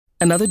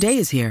Another day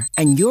is here,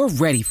 and you're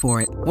ready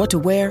for it. What to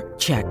wear?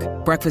 Check.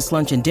 Breakfast,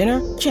 lunch, and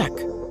dinner? Check.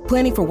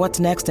 Planning for what's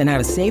next and how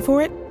to save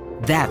for it?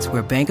 That's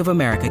where Bank of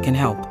America can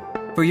help.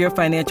 For your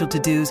financial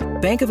to-dos,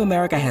 Bank of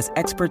America has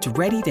experts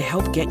ready to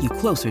help get you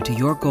closer to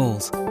your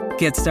goals.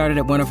 Get started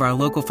at one of our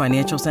local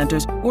financial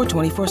centers or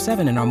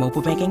 24/7 in our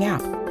mobile banking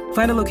app.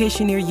 Find a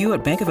location near you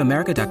at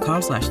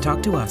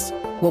bankofamerica.com/talktous.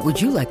 What would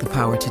you like the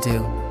power to do?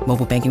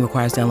 Mobile banking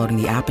requires downloading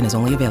the app and is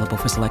only available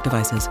for select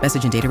devices.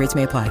 Message and data rates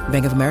may apply.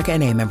 Bank of America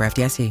N.A., member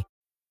FDIC.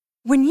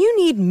 When you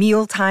need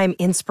mealtime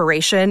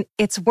inspiration,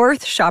 it's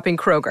worth shopping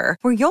Kroger,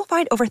 where you'll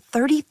find over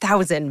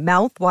 30,000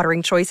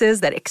 mouth-watering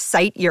choices that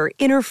excite your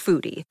inner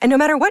foodie. And no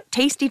matter what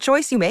tasty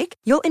choice you make,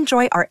 you'll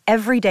enjoy our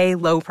everyday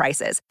low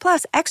prices,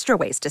 plus extra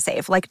ways to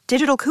save, like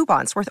digital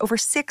coupons worth over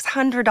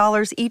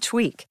 $600 each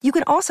week. You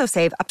can also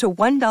save up to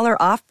 $1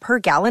 off per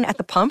gallon at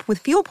the pump with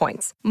fuel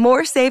points.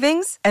 More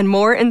savings and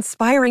more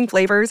inspiring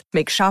flavors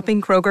make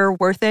shopping Kroger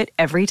worth it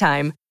every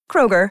time.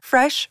 Kroger,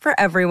 fresh for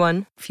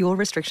everyone. Fuel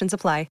restrictions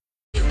apply.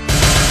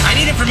 I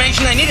need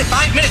information. I need it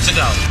 5 minutes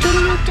ago.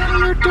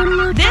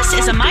 This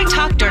is a My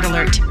Talk Dirt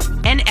Alert,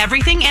 an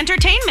everything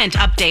entertainment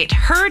update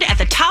heard at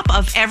the top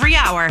of every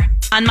hour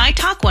on My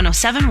Talk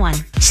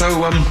 107.1.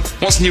 So,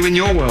 what's new in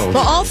your world?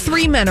 Well, all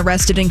three men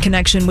arrested in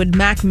connection with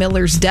Mac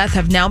Miller's death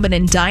have now been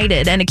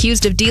indicted and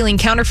accused of dealing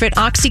counterfeit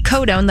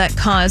oxycodone that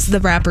caused the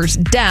rapper's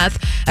death.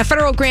 A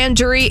federal grand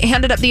jury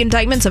handed up the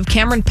indictments of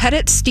Cameron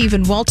Pettit,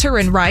 Stephen Walter,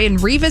 and Ryan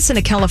Rivas in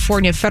a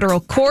California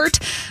federal court.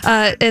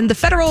 And the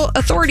federal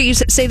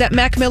authorities say that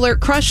Mac Miller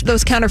crushed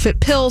those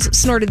counterfeit pills,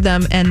 snorted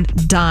them, and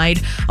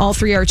died. All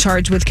three are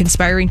charged with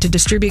conspiring to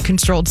distribute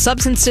controlled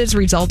substances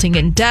resulting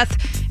in death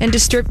and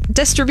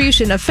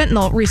distribution of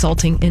fentanyl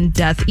resulting in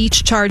death.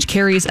 Each charge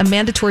carries a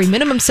mandatory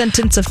minimum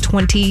sentence of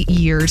 20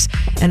 years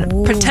and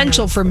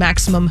potential for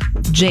maximum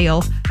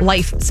jail,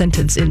 life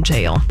sentence in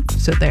jail.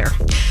 So there,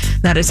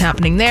 that is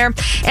happening there.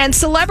 And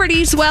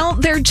celebrities, well,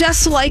 they're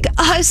just like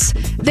us.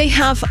 They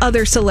have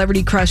other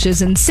celebrity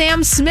crushes, and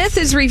Sam Smith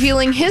is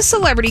revealing his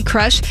celebrity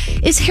crush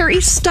is Harry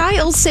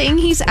Styles, saying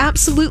he's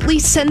absolutely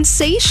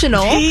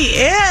sensational. He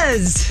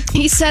is.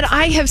 He said,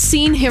 I have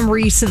seen him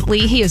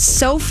recently. He is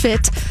so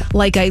fit,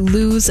 like I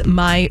lose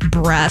my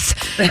breath.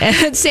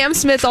 And Sam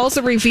Smith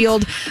also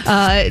revealed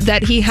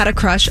that he had a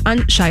crush on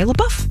Shia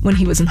LaBeouf when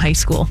he was in high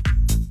school.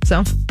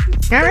 So,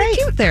 very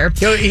cute there.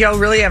 He'll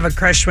really have a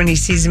crush when he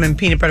sees him in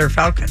Peanut Butter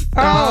Falcon.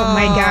 Oh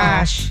my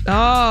gosh.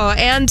 Oh,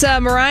 and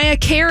Mariah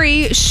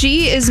Carey,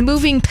 she is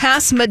moving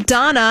past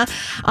Madonna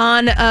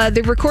on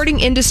the recording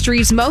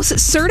industry's most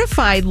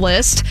certified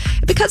list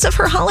because of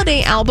her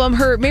holiday album.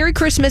 Her Merry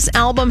Christmas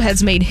album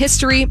has made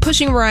history,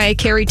 pushing Mariah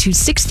Carey to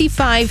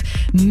 65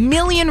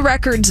 million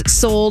records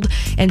sold,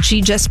 and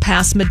she just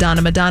passed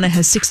Madonna. Madonna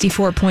has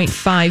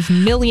 64.5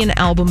 million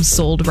albums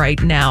sold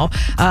right now.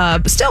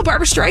 Still,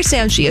 Barbara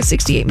Streisand, she has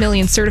 68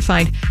 million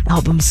certified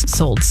albums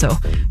sold. So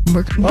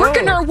we're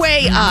working our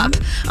way up.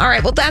 All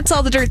right. Well, that's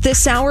all the dirt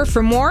this hour.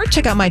 For more,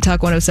 check out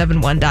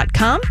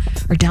mytalk1071.com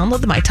or download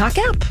the MyTalk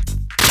app.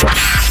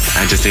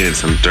 I just needed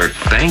some dirt.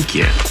 Thank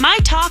you. My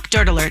Talk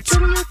Dirt Alerts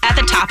at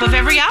the top of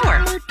every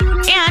hour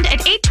and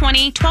at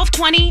 8:20,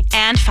 12:20,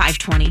 and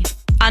 5:20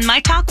 on My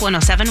Talk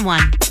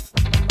 107.1.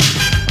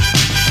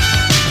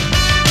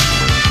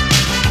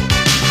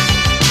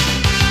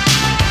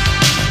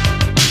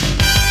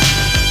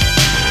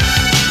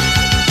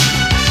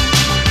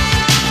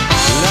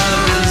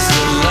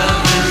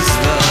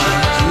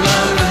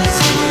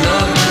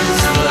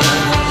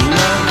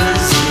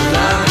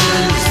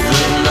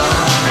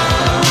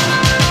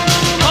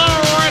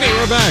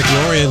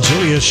 Lori and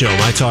Julia Show,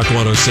 My Talk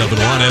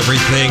 107.1,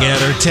 everything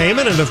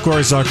entertainment. And of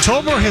course,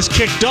 October has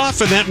kicked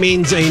off, and that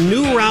means a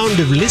new round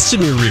of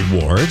listener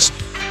rewards.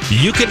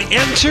 You can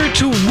enter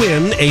to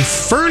win a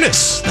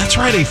furnace. That's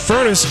right, a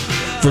furnace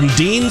from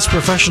Dean's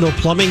Professional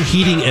Plumbing,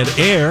 Heating, and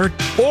Air,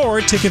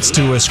 or tickets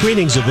to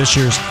screenings of this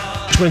year's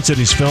Twin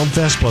Cities Film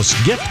Fest, plus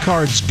gift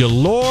cards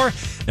galore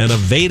and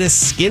Aveda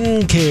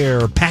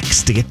skincare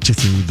packs to get you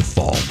through the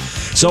fall.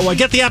 So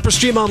get the app or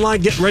stream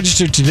online. Get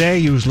registered today.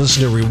 Use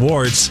listener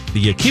rewards.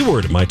 The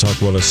keyword at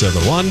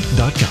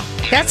mytalk1071.com.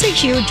 That's a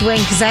huge win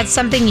because that's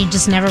something you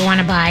just never want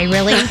to buy,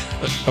 really.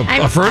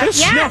 A furnace?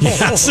 Yes.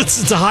 Yes,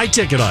 it's a high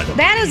ticket item.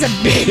 That is a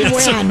big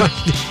win.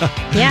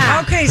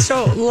 Yeah. Okay,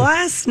 so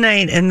last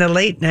night in the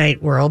late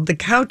night world, the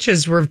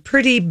couches were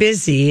pretty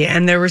busy,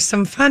 and there were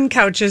some fun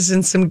couches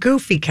and some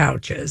goofy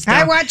couches. Now,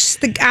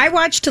 I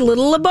watched a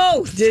little of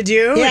both. Did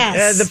you?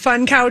 Yes. The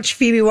fun couch,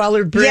 Phoebe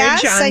Waller-Bridge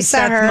Yes, on I saw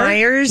Seth her.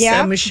 Meyers.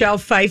 Yep. Michelle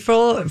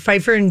Pfeiffer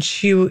and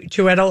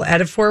Chiwetel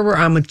Ejiofor were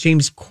on with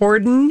James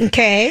Corden.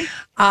 Okay.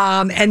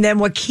 And then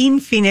Joaquin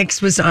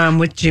Phoenix was on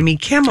with Jimmy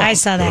Kimmel. I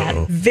saw that.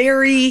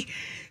 Very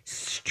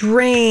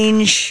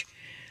strange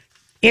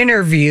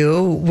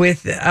interview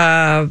with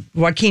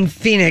Joaquin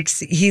Phoenix.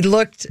 He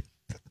looked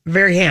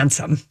very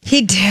handsome.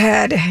 He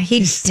did. He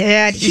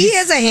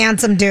is a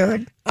handsome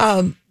dude.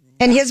 And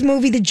his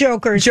movie, The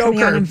Joker, is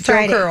coming out on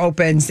Friday. Joker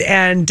opens.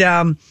 And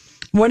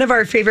one of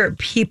our favorite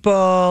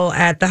people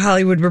at the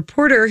Hollywood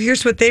Reporter,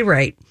 here's what they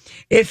write.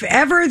 If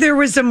ever there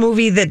was a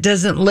movie that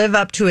doesn't live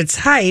up to its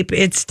hype,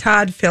 it's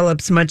Todd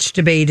Phillips' much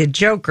debated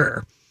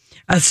Joker,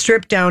 a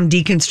stripped down,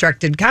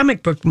 deconstructed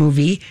comic book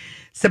movie,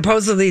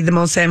 supposedly the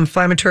most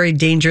inflammatory,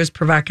 dangerous,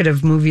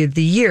 provocative movie of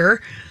the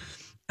year.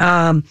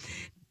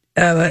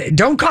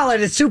 Don't call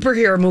it a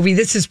superhero movie.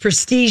 This is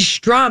prestige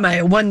drama.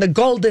 It won the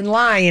Golden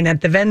Lion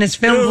at the Venice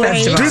Film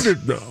Festival. Did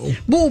it though?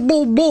 Bull,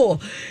 bull,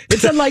 bull.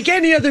 It's unlike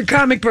any other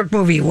comic book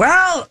movie.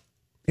 Well,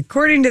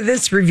 according to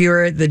this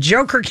reviewer, the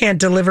Joker can't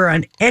deliver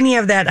on any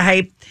of that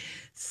hype.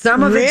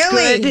 Some of it's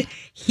good.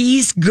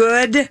 He's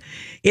good.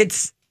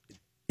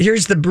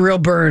 Here's the real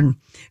burn.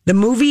 The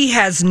movie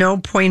has no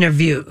point of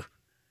view,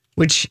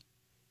 which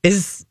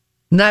is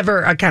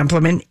never a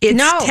compliment.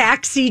 It's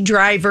Taxi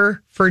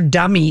Driver for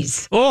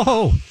dummies.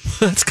 Oh,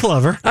 that's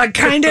clever. A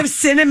kind of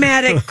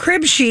cinematic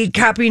crib sheet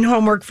copying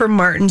homework from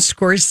Martin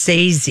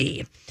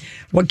Scorsese.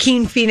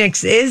 Joaquin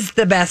Phoenix is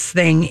the best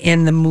thing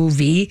in the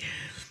movie,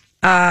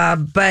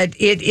 but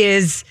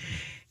it's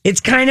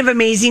kind of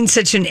amazing.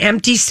 Such an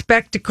empty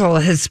spectacle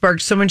has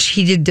sparked so much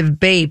heated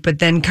debate, but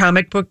then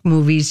comic book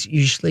movies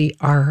usually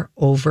are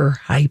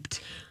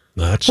overhyped.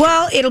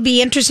 Well, it'll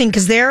be interesting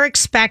because they're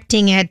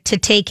expecting it to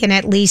take in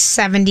at least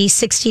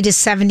 60 to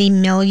 70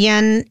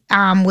 million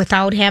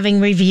without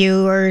having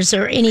reviewers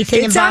or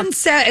anything. It's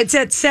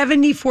at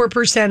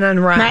 74% on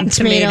Rotten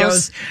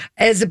Tomatoes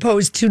as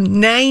opposed to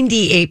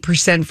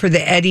 98% for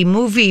the Eddie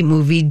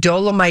movie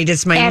Dolomite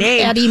Is My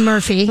Name. Eddie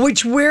Murphy.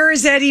 Where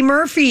is Eddie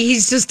Murphy?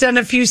 He's just done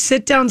a few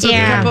sit downs with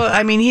a couple.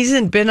 I mean, he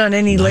hasn't been on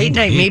any late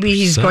night. Maybe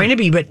he's going to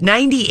be, but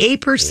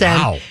 98%.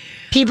 Wow.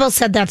 People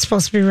said that's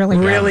supposed to be really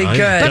good. Really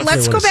good. But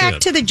let's go back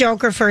to the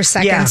Joker for a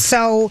second. Yeah.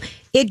 So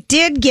it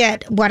did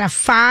get, a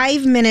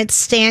 5-minute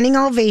standing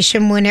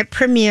ovation when it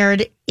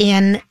premiered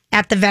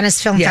at the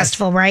Venice Film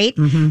Festival, right?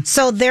 Mm-hmm.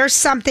 So there's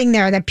something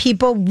there that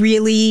people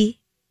really,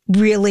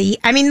 really,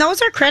 I mean,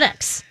 those are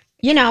critics.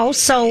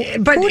 So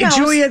but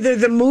Julia, they're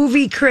the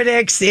movie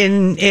critics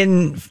in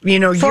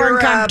foreign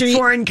countries,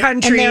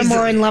 and they're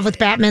more in love with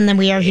Batman than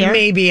we are here.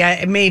 Maybe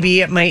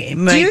it might.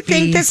 Do you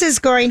think this is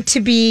going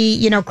to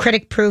be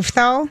critic proof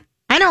though?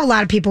 I know a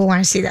lot of people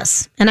want to see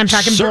this, and I'm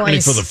talking certainly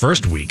boys for the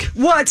first week.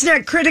 Well, it's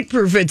not critic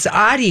proof; it's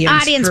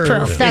audience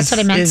proof. That's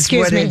what I meant.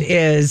 Excuse me. It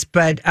is,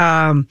 but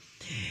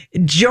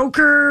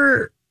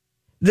Joker.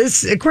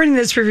 According to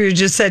this review,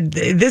 just said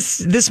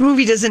this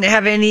movie doesn't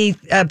have any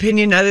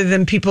opinion other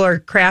than people are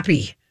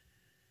crappy.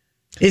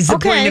 Is the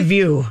point of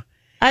view?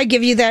 I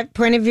give you that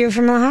point of view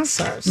from the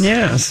Hustlers.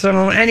 Yeah.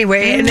 So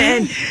anyway, and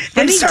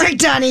I'm sorry,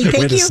 Donnie. Thank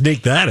Way you. To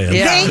sneak that in.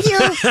 Yeah. Thank you.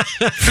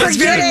 It's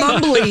very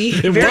mumbly.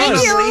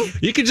 Thank you.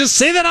 You can just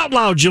say that out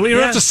loud, Julie. You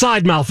don't have to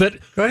side mouth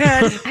it. Go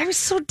ahead. I was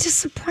so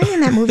disappointed in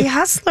that movie,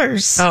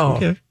 Hustlers. Oh.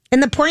 Okay.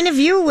 And the point of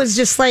view was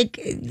just like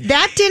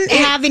that didn't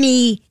have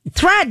any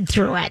thread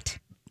through it.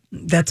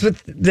 That's what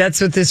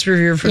this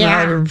reviewer from the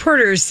Hollywood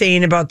Reporter is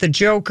saying about the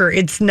Joker.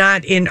 It's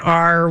not in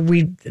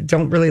we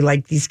don't really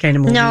like these kind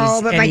of movies. No,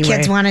 but my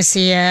kids want to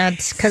see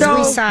it because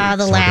we saw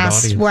the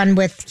last one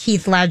with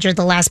Heath Ledger,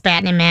 the last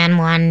Batman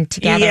one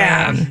together.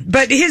 Yeah,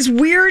 but his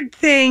weird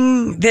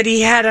thing that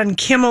he had on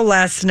Kimmel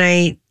last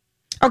night.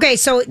 Okay,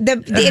 so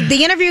the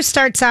interview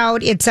starts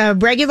out, it's a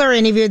regular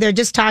interview. They're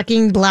just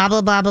talking blah,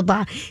 blah, blah, blah,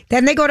 blah.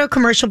 Then they go to a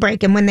commercial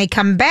break. And when they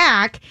come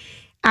back,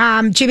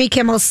 Jimmy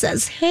Kimmel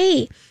says,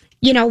 hey,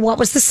 what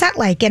was the set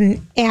like?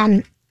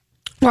 And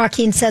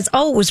Joaquin says,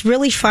 oh, it was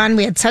really fun.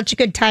 We had such a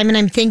good time. And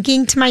I'm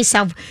thinking to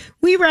myself,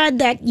 we read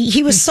that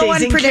he was so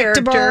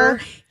unpredictable.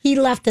 He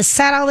left the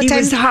set all the time.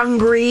 He was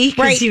hungry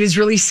because he was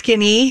really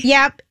skinny.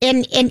 Yep.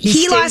 And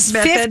he lost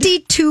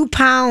 52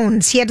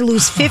 pounds. He had to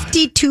lose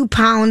 52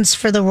 pounds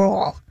for the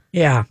role.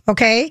 Yeah.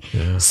 Okay?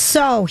 Yeah.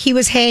 So he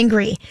was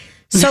hangry.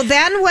 So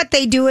then what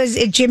they do is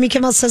Jimmy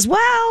Kimmel says,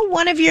 well,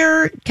 one of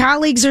your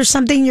colleagues or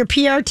something, your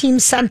PR team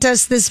sent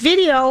us this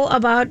video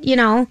about,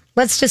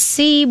 let's just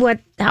see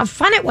how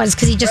fun it was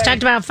because he just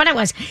talked about how fun it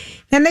was.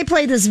 Then they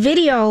play this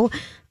video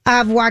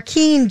of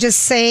Joaquin just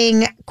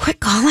saying, quit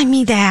calling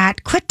me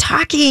that, quit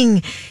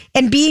talking,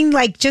 and being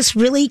like just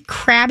really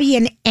crabby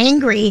and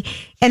angry.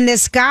 And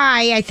this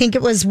guy, I think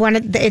it was one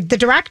of the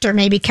director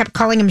maybe kept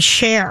calling him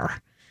Cher.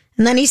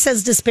 And then he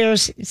says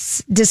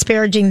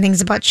disparaging things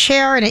about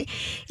Cher, and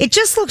it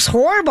just looks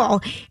horrible.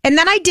 And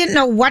then I didn't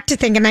know what to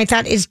think, and I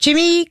thought, is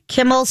Jimmy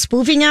Kimmel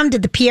spoofing him?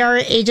 Did the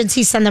PR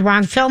agency send the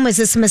wrong film? Is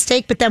this a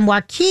mistake? But then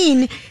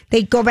Joaquin,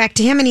 they go back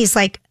to him, and he's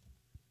like,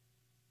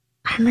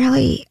 I'm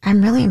really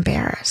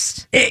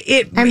embarrassed. He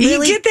did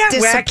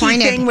that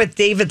wacky thing with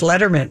David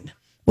Letterman.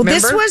 Well,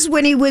 Remember? This was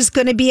when he was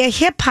going to be a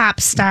hip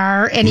hop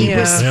star, and he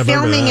was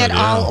filming it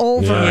all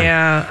over.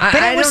 Yeah,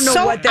 I don't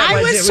know what that was.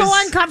 I was so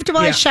uncomfortable.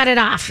 I shut it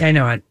off. I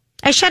know it.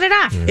 I shut it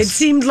off. It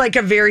seemed like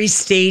a very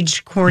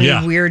staged, corny,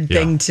 weird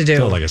thing to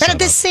do. But at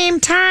the same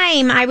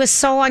time, I was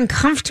so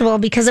uncomfortable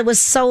because it was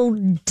so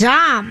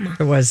dumb.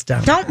 It was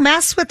dumb. Don't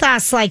mess with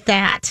us like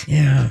that.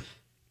 Yeah.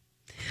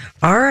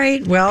 All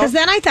right. Well, because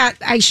then I thought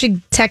I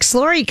should text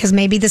Lori because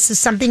maybe this is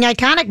something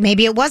iconic.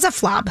 Maybe it was a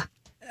flub.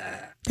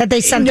 That they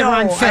sent the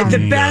wrong film.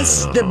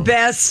 The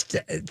best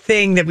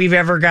thing that we've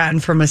ever gotten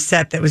from a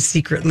set that was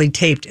secretly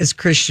taped is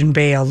Christian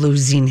Bale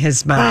losing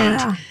his mind.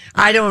 Wow.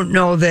 I don't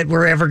know that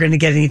we're ever going to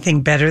get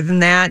anything better than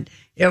that.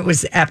 It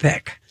was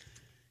epic.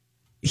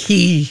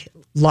 He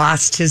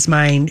lost his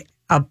mind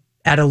up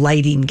at a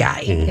lighting guy.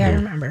 Yeah, I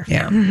remember.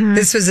 Yeah.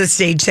 This was a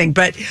stage thing.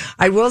 But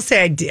I will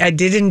say I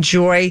did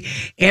enjoy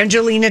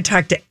Angelina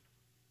talked to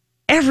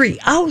every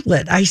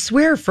outlet, I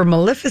swear, for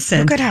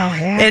Maleficent. Look at how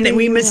happy And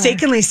we you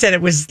mistakenly said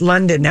it was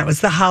London. That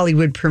was the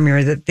Hollywood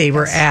premiere that they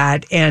were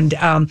at. And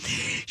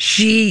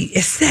she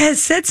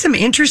said some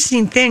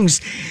interesting things.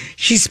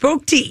 She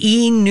spoke to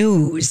E!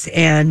 News,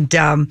 and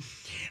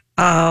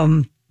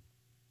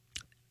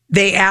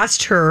they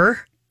asked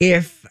her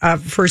if,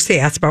 first they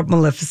asked about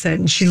Maleficent,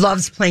 and she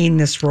loves playing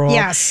this role.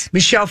 Yes.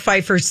 Michelle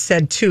Pfeiffer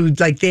said, too,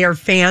 like they are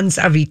fans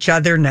of each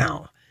other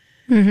now.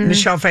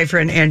 Michelle Pfeiffer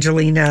and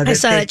Angelina. I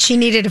saw that she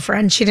needed a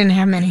friend. She didn't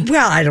have many.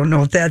 Well, I don't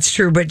know if that's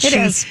true, but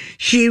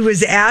she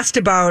was asked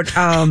about,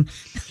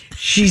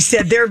 she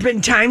said, there have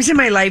been times in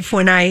my life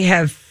when I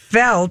have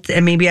felt,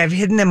 and maybe I've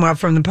hidden them well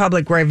from the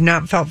public, where I've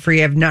not felt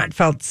free, I've not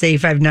felt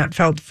safe, I've not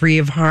felt free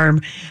of harm.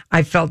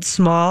 I felt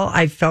small,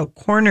 I felt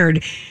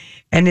cornered,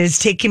 and it has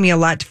taken me a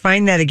lot to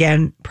find that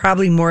again.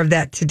 Probably more of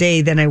that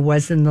today than I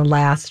was in the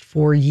last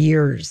 4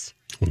 years.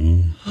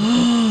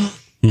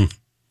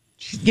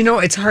 You know,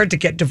 it's hard to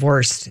get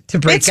divorced, to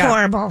break up. It's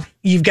horrible.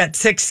 You've got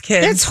 6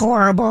 kids. It's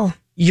horrible.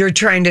 You're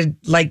trying to,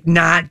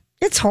 not...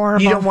 It's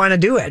horrible. You don't want to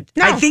do it.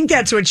 No. I think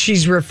that's what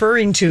she's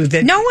referring to.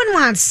 That no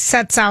one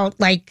sets out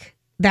like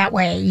that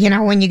way,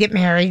 when you get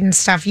married and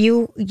stuff.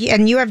 You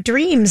have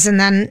dreams, and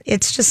then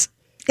it's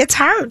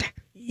hard.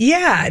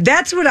 Yeah,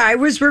 that's what I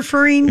was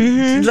referring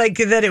to, like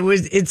that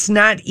it's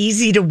not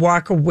easy to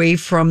walk away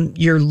from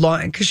your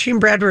long, because she and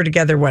Brad were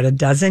together, what, a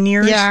dozen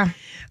years? Yeah.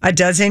 A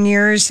dozen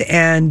years.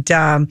 And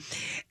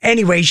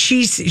anyway,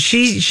 she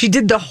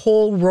did the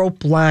whole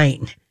rope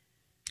line.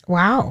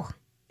 Wow.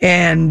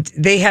 And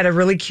they had a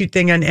really cute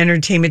thing on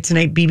Entertainment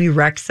Tonight. Bebe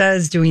Rexha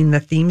is doing the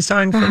theme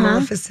song for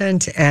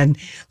Maleficent. And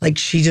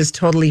she just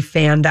totally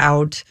fanned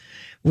out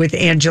with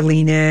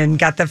Angelina and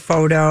got the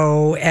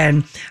photo.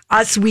 And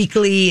Us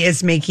Weekly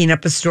is making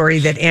up a story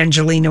that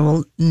Angelina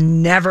will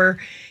never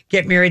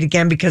get married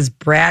again because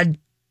Brad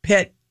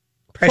Pitt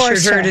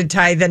pressured her to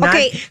tie the knot.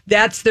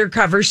 That's their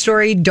cover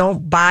story.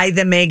 Don't buy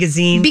the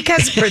magazine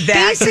because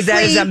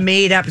that is a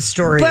made up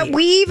story. But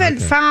we even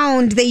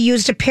found they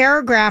used a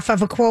paragraph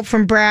of a quote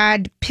from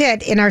Brad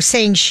Pitt in our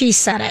saying she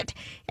said it.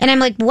 And I'm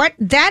like, what?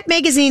 That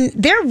magazine,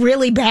 they're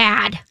really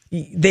bad.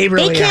 They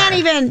can't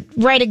even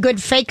write a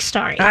good fake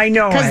story. I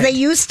know. Because they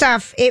use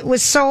stuff. It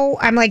was so,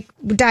 I'm like,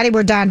 Daddy,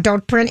 we're done.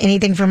 Don't print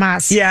anything from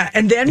us. Yeah.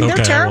 And then they're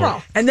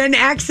terrible. And then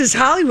Access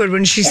Hollywood,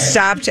 when she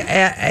stopped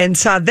and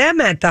saw them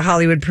at the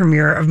Hollywood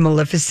premiere of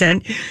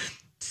Maleficent,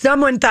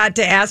 someone thought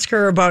to ask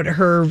her about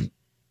her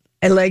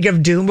A Leg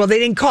of Doom. Well, they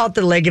didn't call it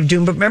the Leg of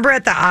Doom, but remember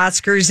at the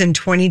Oscars in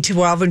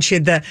 2012 when she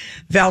had the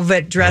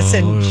velvet dress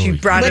and she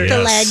brought with it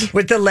the leg.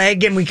 With the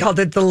leg, and we called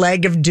it the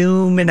Leg of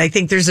Doom. And I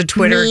think there's a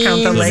Twitter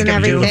account, the Leg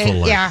of Doom.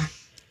 Yeah.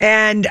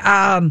 And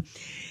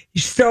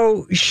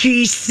so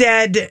she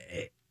said,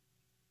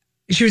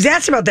 she was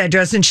asked about that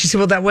dress, and she said,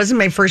 well, that wasn't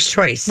my first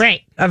choice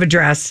of a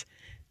dress.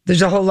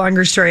 There's a whole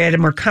longer story. I had a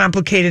more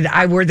complicated.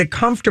 I wore the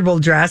comfortable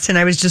dress, and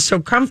I was just so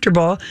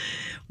comfortable.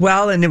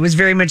 Well, and it was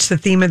very much the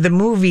theme of the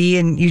movie,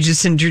 and you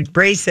just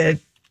embrace it.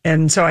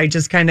 And so I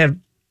just kind of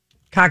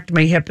cocked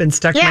my hip and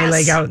stuck my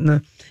leg out in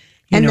the,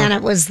 and then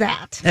it was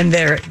that. And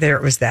there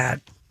it was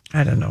that.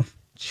 I don't know.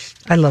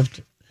 I loved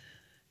it.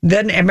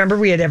 Then I remember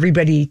we had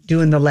everybody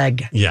doing the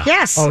leg. Yeah.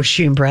 Yes. Oh,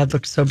 she and Brad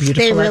looked so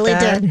beautiful. They really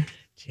did.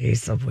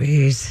 Jeez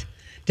Louise.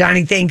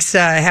 Donnie, thanks.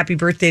 Happy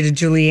birthday to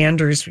Julie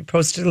Andrews. We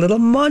posted a little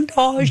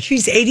montage.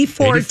 She's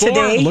 84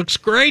 today. Looks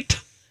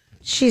great.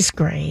 She's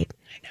great.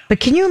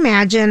 But can you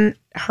imagine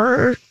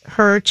her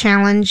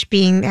challenge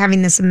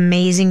having this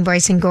amazing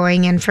voice and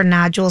going in for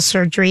nodule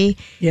surgery?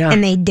 Yeah.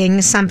 And they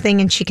ding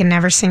something and she can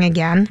never sing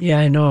again? Yeah,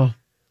 I know.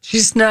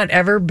 She's not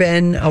ever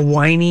been a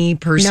whiny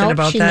person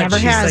about she that. Never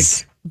She's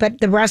has.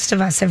 But the rest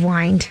of us have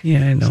whined.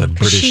 Yeah, I know. That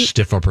British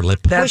stiff upper lip.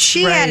 Well,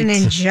 she had an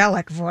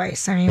angelic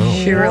voice. I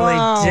mean, she really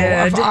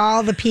did. Of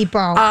all the people.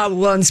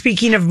 Well, and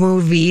speaking of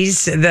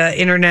movies, the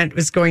internet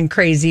was going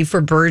crazy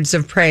for Birds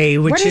of Prey.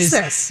 Which what is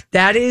this?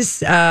 That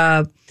is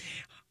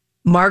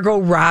Margot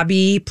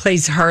Robbie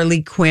plays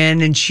Harley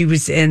Quinn, and she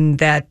was in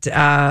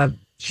that.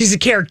 She's a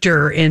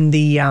character in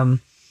the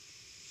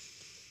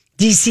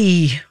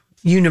DC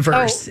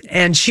universe,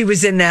 and she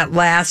was in that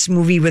last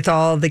movie with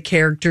all the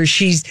characters.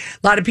 She's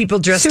a lot of people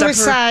dressed up.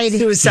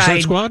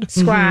 Suicide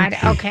Squad.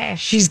 Okay.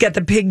 She's got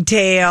the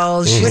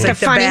pigtails. She's with like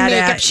the funny makeup.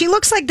 act. She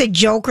looks like the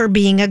Joker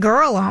being a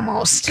girl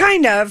almost.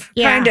 Kind of.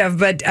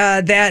 But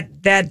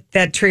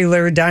that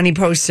trailer, Donnie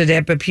posted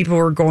it, but people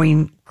were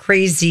going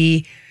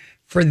crazy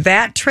for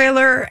that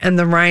trailer and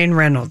the Ryan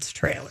Reynolds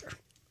trailer.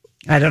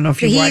 I don't know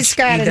if you watched He's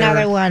got either.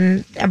 another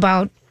one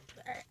about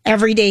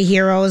everyday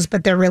heroes,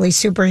 but they're really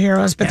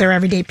superheroes, but they're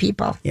everyday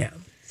people. Yeah.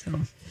 So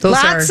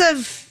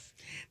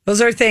Those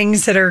are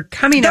things that are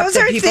coming up Those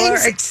that are people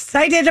things- are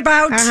excited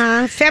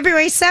about.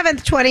 February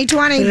 7th,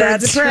 2020. Birds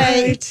That's of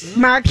Prey. right.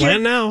 Mark your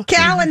Plan now.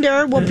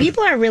 calendar. Well,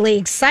 people are really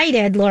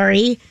excited,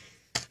 Lori,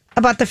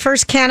 about the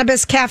first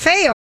cannabis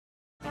cafe.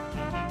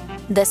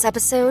 This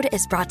episode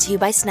is brought to you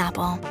by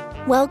Snapple.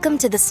 Welcome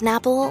to the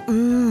Snapple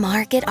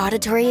Market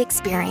Auditory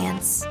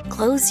Experience.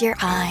 Close your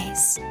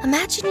eyes.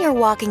 Imagine you're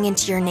walking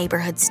into your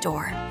neighborhood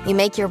store. You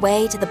make your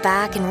way to the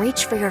back and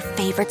reach for your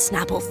favorite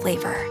Snapple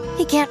flavor.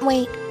 You can't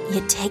wait. You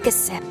take a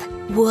sip.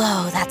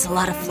 Whoa, that's a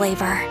lot of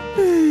flavor.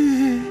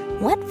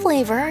 What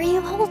flavor are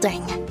you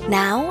holding?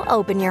 Now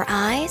open your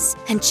eyes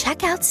and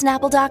check out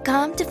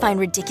Snapple.com to find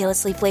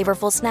ridiculously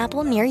flavorful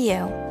Snapple near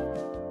you.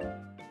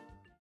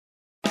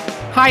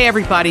 Hi,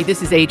 everybody.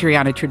 This is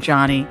Adriana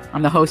Trajani.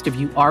 I'm the host of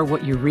You Are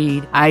What You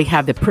Read. I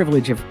have the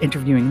privilege of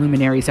interviewing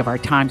luminaries of our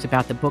times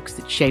about the books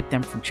that shaped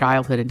them from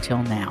childhood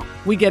until now.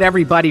 We get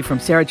everybody from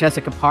Sarah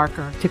Jessica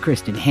Parker to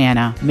Kristen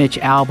Hanna, Mitch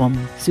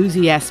Albom,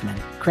 Susie Essman,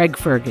 Craig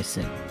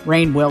Ferguson,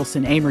 Rainn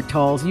Wilson, Amor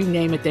Tolls, you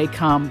name it, they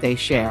come, they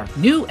share.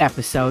 New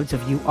episodes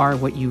of You Are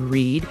What You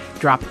Read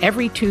drop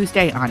every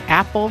Tuesday on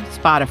Apple,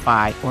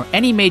 Spotify, or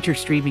any major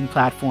streaming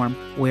platform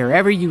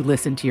wherever you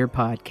listen to your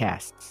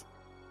podcasts.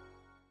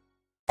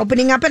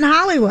 Opening up in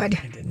Hollywood.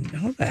 I didn't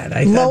know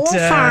that. Lowell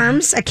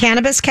Farms, a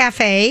cannabis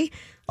cafe,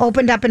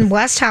 opened up in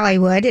West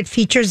Hollywood. It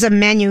features a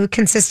menu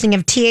consisting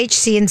of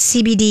THC and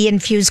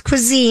CBD-infused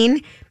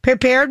cuisine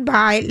prepared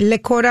by Le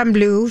Cordon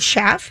Bleu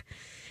chef.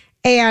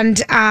 And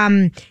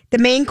the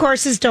main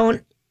courses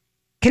don't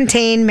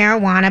contain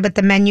marijuana, but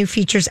the menu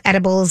features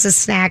edibles as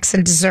snacks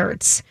and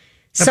desserts.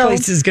 The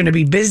place is going to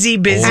be busy.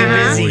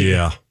 Oh,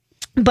 yeah.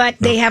 But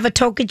they have a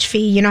tokage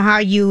fee. You know how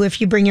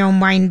if you bring your own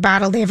wine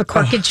bottle, they have a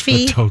corkage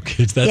fee? A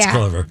tokage. That's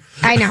clever.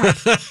 I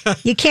know.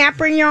 You can't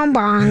bring your own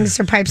bongs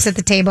or pipes at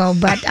the table,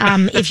 but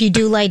if you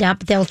do light up,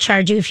 they'll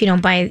charge you if you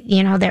don't buy,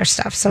 their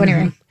stuff. So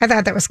anyway, I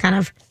thought that was kind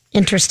of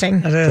interesting.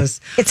 It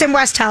is. It's in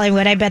West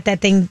Hollywood. I bet that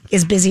thing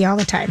is busy all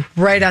the time.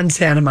 Right on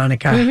Santa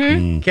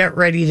Monica. Get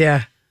ready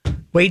to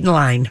wait in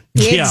line.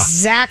 Yeah.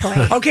 Exactly.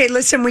 Okay,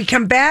 listen, we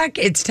come back.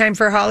 It's time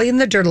for Holly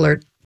and the Dirt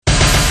Alert.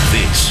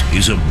 This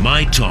is a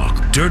My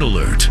Talk Dirt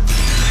Alert.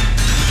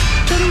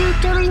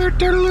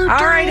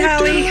 All right,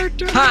 Holly.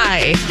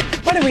 Hi.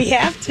 What do we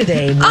have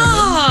today?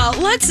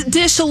 Let's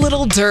dish a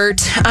little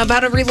dirt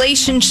about a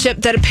relationship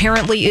that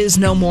apparently is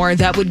no more.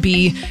 That would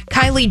be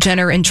Kylie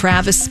Jenner and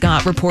Travis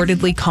Scott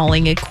reportedly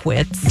calling it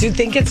quits. Do you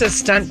think it's a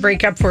stunt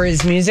breakup for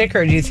his music,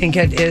 or do you think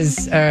it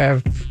is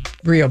a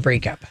real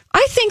breakup?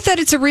 I think that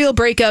it's a real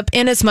breakup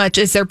in as much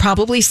as they're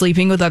probably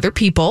sleeping with other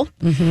people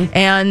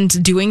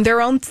and doing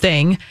their own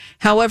thing.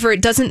 However,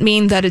 it doesn't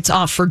mean that it's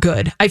off for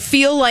good. I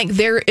feel like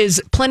there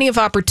is plenty of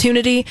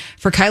opportunity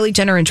for Kylie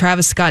Jenner and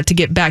Travis Scott to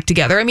get back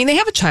together. I mean, they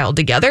have a child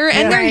together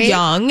and they're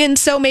young, and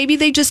so maybe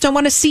they just don't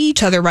want to see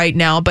each other right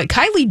now. But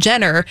Kylie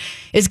Jenner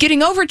is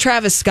getting over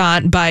Travis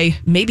Scott by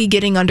maybe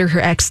getting under her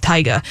ex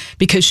Tyga,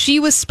 because she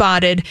was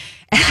spotted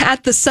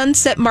at the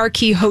Sunset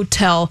Marquis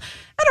Hotel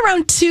at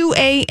around 2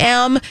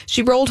 a.m.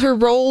 She rolled her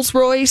Rolls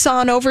Royce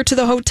on over to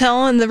the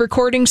hotel and the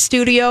recording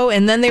studio,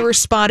 and then they were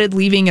spotted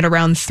leaving at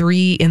around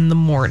 3 in the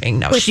morning.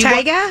 Now, with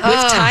Tyga?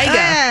 With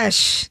Tyga.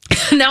 Gosh.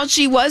 Now,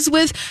 she was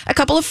with a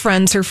couple of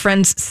friends, her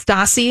friends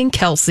Stassi and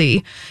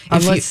Kelsey.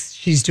 Unless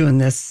she's doing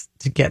this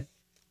to get,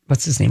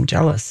 what's his name,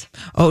 jealous.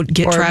 Oh,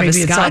 get Or Travis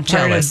maybe it's Scott all part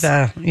jealous.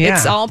 of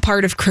It's all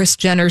part of Kris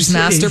Jenner's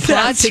master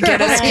plot That's to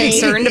get us right.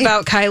 concerned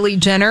about Kylie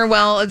Jenner.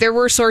 Well, there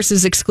were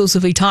sources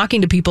exclusively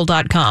talking to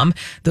people.com.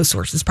 Those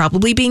sources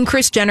probably being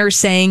Kris Jenner,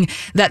 saying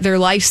that their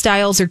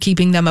lifestyles are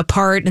keeping them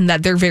apart and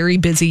that they're very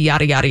busy,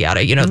 yada, yada,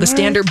 yada. You know, the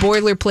standard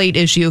boilerplate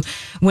issue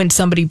when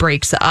somebody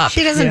breaks up.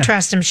 She doesn't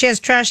trust him. She has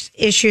trust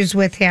issues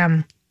with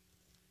him.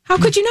 How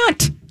could you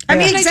not? I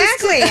mean,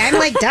 exactly. I'm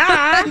like,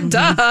 duh.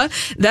 Duh.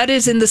 That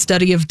is in the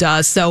study of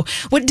duh. So,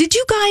 what did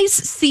you guys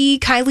see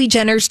Kylie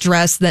Jenner's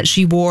dress that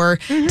she wore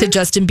to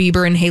Justin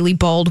Bieber and Hailey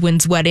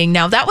Baldwin's wedding?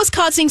 Now, that was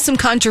causing some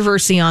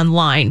controversy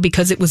online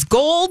because it was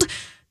gold,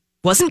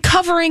 wasn't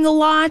covering a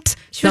lot.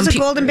 She was a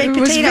golden baked It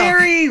was potato.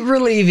 very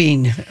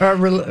relieving.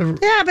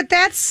 Yeah, but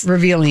that's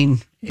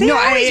Revealing. they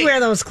always wear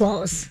those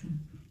clothes.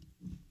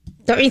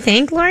 Don't you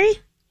think, Lori?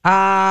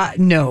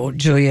 No,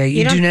 Julia,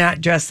 you don't- do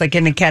not dress like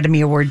an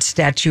Academy Award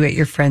statue at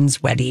your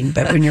friend's wedding.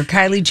 But when you're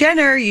Kylie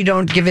Jenner, you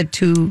don't give it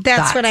to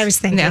That's what I was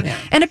thinking. Yeah.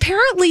 And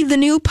apparently the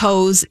new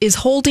pose is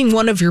holding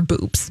one of your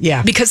boobs.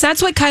 Yeah. Because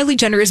that's what Kylie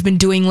Jenner has been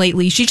doing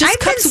lately. She just I've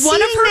been cuts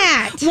one of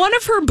seeing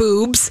her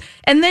boobs,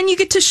 and then you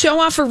get to show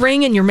off a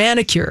ring and your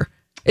manicure.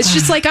 It's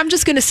just like, I'm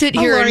just going to sit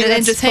here Lori, and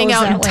let's just hang pose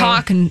out that and way.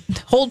 talk and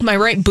hold my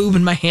right boob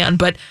in my hand.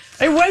 But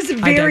It was a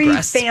very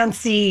digress.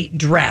 fancy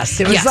dress.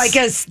 It was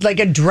Yes. like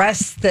a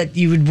dress that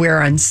you would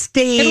wear on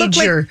stage,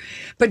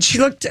 but she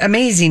looked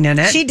amazing in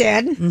it. She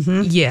did.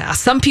 yeah,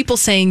 some people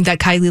saying that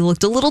Kylie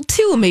looked a little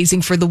too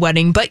amazing for the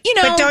wedding. But, you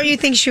know. But don't you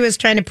think she was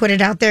trying to put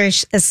it out there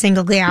as a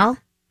single gal?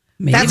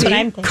 Maybe. That's what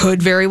I'm thinking.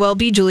 Could very well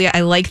be, Julia.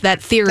 I like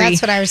that theory.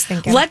 That's what I was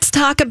thinking. Let's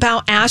talk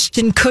about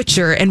Ashton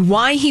Kutcher and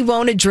why he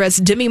won't address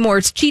Demi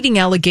Moore's cheating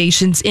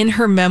allegations in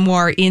her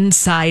memoir,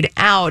 Inside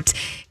Out.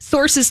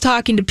 Sources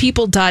talking to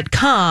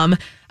people.com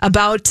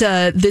about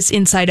this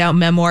Inside Out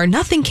memoir.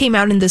 Nothing came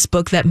out in this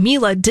book that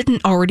Mila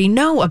didn't already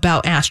know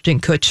about Ashton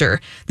Kutcher.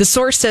 The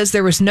source says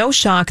there was no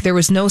shock, there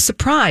was no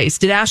surprise.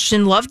 Did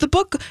Ashton love the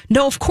book?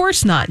 No, of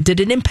course not. Did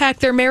it impact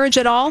their marriage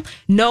at all?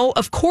 No,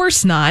 of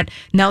course not.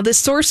 Now, this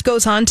source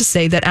goes on to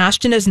say that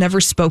Ashton has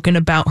never spoken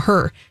about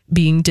her,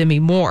 being Demi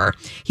Moore.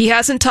 He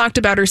hasn't talked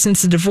about her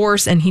since the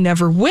divorce, and he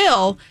never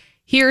will.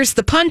 Here's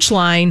the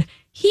punchline.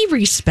 He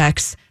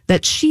respects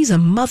that she's a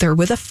mother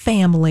with a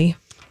family.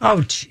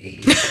 Oh,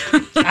 geez.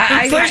 First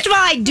of all,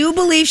 I do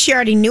believe she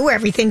already knew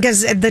everything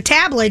because the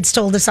tabloids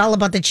told us all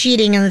about the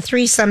cheating and the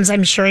threesomes.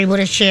 I'm sure he would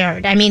have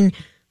shared. I mean,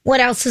 what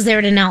else is there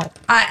to know?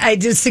 I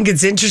just think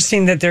it's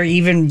interesting that they're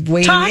even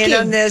weighing in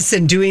on this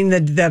and doing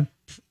the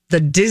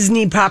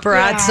Disney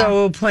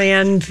paparazzo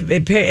plan.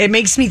 It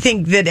makes me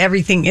think that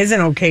everything isn't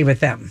okay with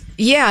them.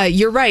 Yeah,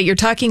 you're right. You're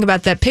talking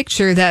about that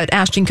picture that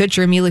Ashton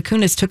Kutcher and Mila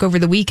Kunis took over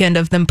the weekend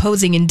of them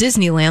posing in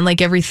Disneyland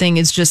like everything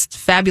is just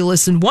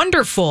fabulous and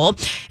wonderful.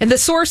 And the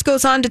source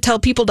goes on to tell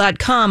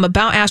people.com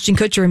about Ashton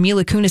Kutcher and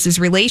Mila Kunis'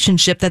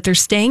 relationship that they're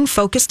staying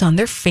focused on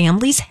their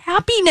family's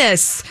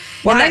happiness.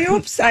 Well,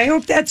 I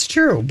hope that's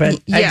true, but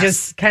Yes. I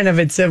just kind of,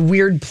 it's a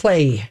weird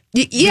play.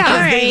 Yeah.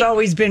 Because they've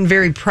always been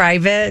very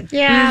private.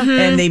 Yeah.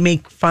 And they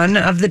make fun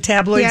of the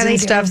tabloids Yeah, they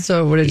and stuff. do.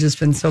 So it would have just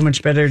been so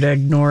much better to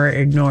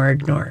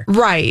ignore.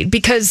 Right,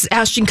 because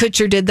Ashton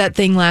Kutcher did that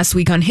thing last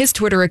week on his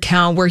Twitter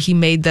account where he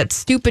made that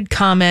stupid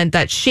comment,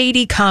 that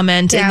shady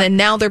comment, and then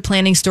now they're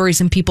planning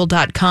stories in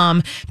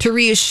people.com to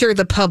reassure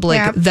the public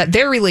that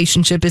their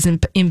relationship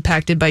isn't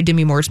impacted by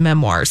Demi Moore's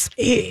memoirs.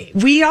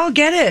 We all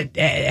get it,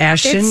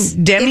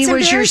 Ashton. Demi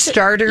was your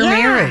starter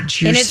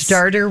marriage, your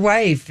starter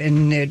wife,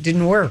 and it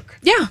didn't work.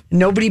 Yeah.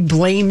 Nobody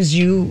blames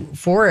you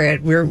for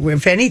it.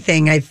 If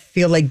anything, I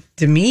feel like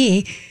to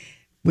me,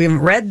 we haven't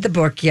read the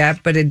book yet,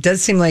 but it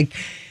does seem like,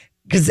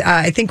 because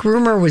I think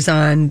Rumor was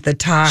on the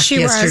talk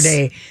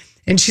yesterday.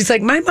 And she's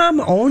like, my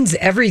mom owns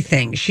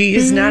everything. She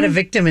is not a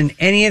victim in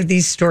any of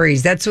these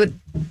stories. That's what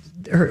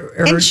her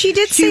And she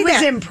did say she was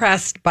that.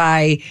 impressed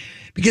by,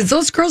 because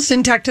those girls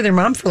didn't talk to their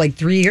mom for like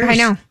 3 years. I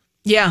know.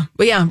 Yeah,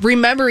 but yeah,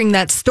 remembering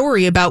that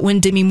story about when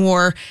Demi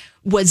Moore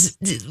was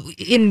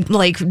in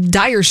like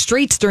dire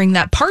straits during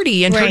that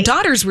party and her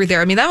daughters were there.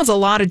 I mean, that was a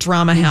lot of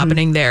drama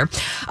happening there.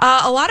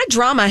 A lot of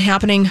drama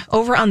happening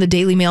over on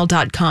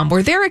thedailymail.com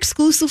where they're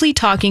exclusively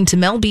talking to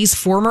Mel B's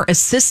former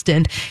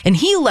assistant, and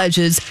he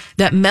alleges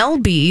that Mel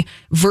B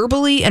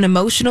verbally and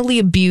emotionally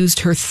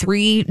abused her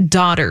 3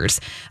 daughters.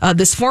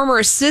 This former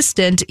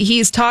assistant,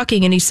 he's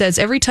talking and he says,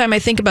 every time I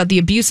think about the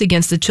abuse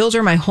against the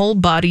children, my whole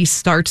body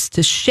starts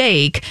to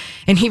shake.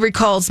 And he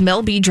recalls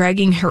Mel B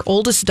dragging her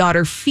oldest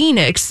daughter,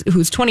 Phoenix,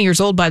 who's 20 years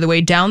old, by the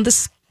way, down the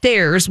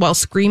stairs while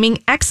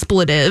screaming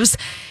expletives.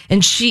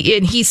 And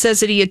he says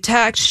that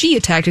she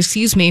attacked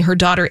her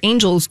daughter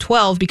Angel, who's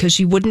 12, because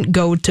she wouldn't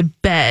go to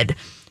bed.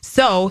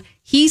 So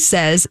he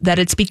says that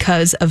it's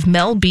because of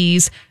Mel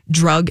B's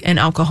drug and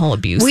alcohol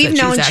abuse. We've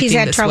known she's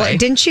had trouble. Way.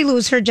 Didn't she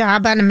lose her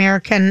job on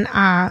American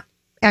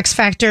X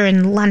Factor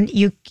in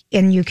London,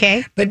 in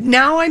UK? But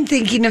now I'm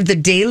thinking of the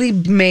Daily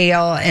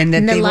Mail and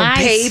that they will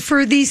pay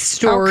for these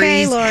stories.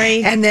 Okay,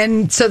 Lori. And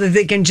then so that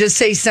they can just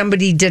say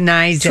somebody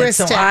denies Twist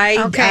it. So it.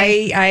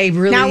 I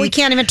really... Now we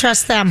can't even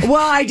trust them. Well,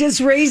 I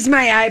just raised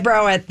my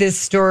eyebrow at this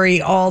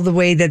story all the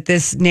way that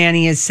this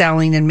nanny is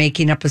selling and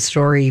making up a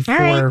story for...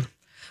 right.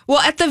 Well,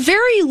 at the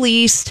very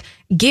least,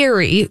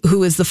 Gary,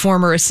 who is the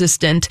former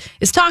assistant,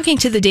 is talking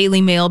to the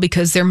Daily Mail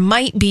because there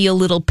might be a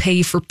little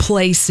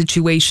pay-for-play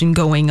situation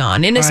going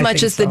on. In as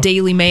much as the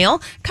Daily Mail,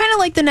 kind of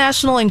like the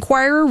National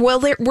Enquirer,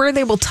 where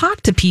they will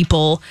talk to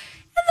people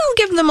and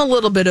they'll give them a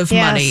little bit of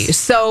money.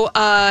 So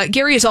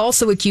Gary is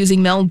also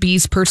accusing Mel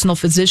B's personal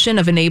physician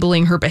of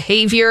enabling her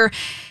behavior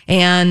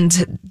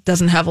and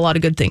doesn't have a lot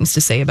of good things to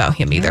say about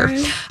him either.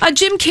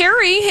 Jim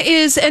Carrey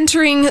is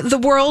entering the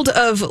world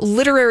of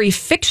literary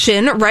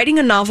fiction, writing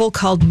a novel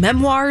called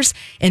Memoirs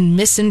and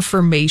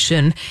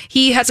Misinformation.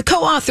 He has a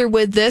co-author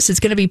with this.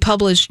 It's going to be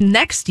published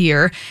next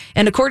year.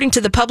 And according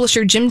to the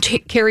publisher, Jim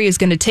Carrey is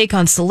going to take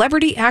on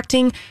celebrity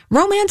acting,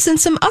 romance, and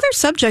some other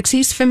subjects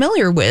he's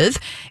familiar with.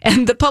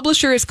 And the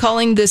publisher is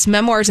calling this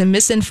Memoirs and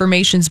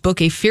Misinformation's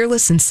book a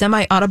fearless and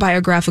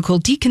semi-autobiographical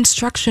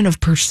deconstruction of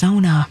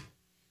persona.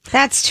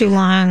 That's too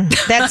long.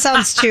 That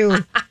sounds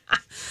too,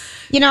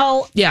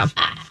 Yeah.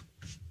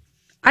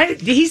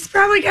 He's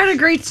probably got a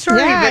great story,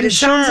 but it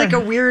sounds like a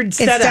weird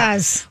setup. It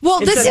does.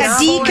 Well, this is a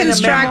novel and a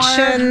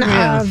deconstruction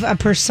memoir. of a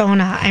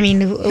persona. I mean,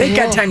 They've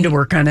got time to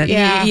work on it.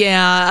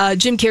 Yeah.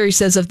 Jim Carrey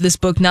says of this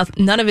book,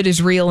 none of it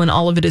is real and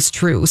all of it is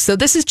true. So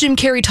this is Jim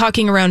Carrey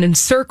talking around in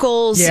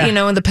circles. Yeah.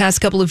 In the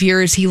past couple of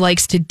years, he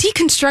likes to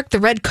deconstruct the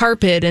red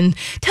carpet and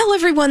tell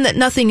everyone that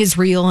nothing is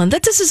real and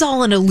that this is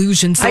all an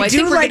illusion. So I do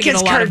think we're going like to get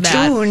his a lot of that.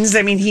 cartoons.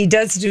 I mean, he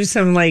does do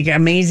some like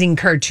amazing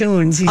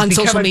cartoons. He's On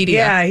become social media.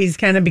 Yeah, he's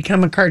kind of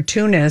become a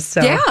cartoonist.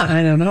 So Yeah.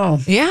 I don't know.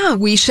 Yeah,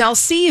 we shall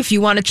see if you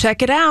want to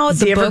check it out.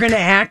 Is he ever going to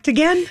act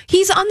again?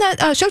 He's on that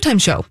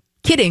Showtime show.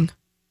 Kidding.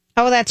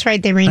 Oh, that's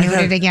right. They renewed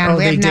it again.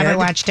 We have never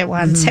watched it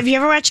once. Have you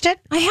ever watched it?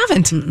 I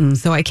haven't,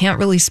 so I can't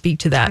really speak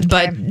to that.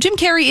 But Jim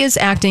Carrey is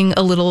acting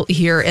a little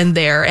here and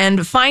there.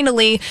 And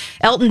finally,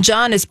 Elton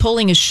John is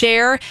pulling a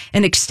share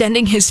and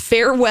extending his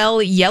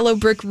farewell Yellow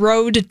Brick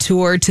Road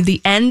tour to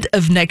the end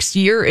of next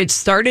year. It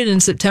started in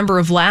September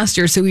of last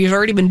year, so he's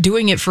already been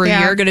doing it for a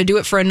year, going to do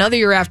it for another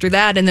year after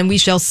that, and then we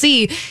shall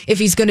see if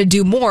he's going to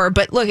do more.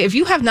 But look, if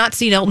you have not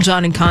seen Elton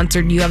John in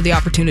concert, you have the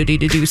opportunity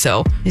to do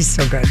so. He's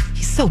so good.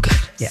 He's so good.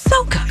 Yeah.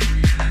 So good.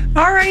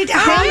 All right,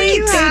 Holly,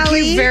 thank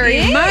you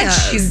very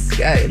much.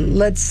 Yes.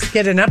 Let's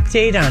get an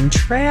update on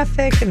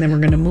traffic, and then we're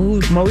going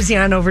to mosey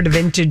on over to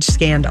Vintage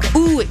Scandal.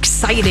 Ooh,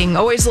 exciting.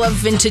 Always love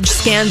Vintage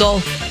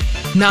Scandal.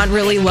 Not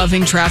really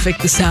loving traffic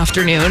this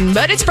afternoon,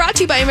 but it's brought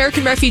to you by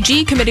American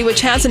Refugee Committee,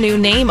 which has a new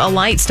name, a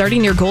light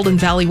starting near Golden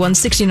Valley,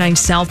 169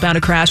 southbound,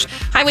 a crash.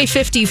 Highway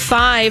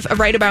 55,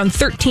 right around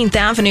 13th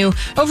Avenue.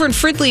 Over in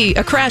Fridley,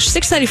 a crash,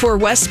 694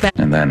 westbound.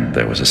 And then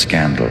there was a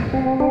scandal.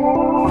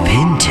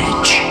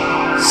 Vintage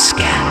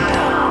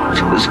Scandal.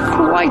 It was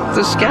quite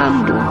the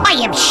scandal. I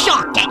am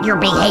shocked at your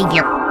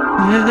behavior.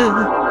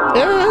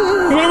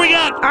 What do we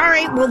got? All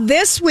right. Well,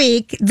 this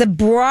week, the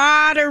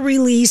broader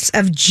release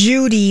of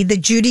Judy, the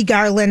Judy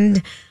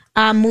Garland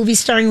movie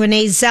starring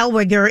Renee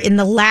Zellweger in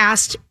the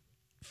last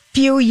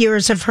few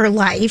years of her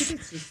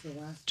life.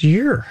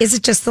 Year. Is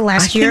it just the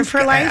last year of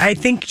her life? I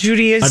think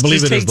Judy is. I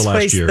believe it is the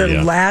last year.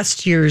 The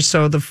last year,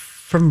 so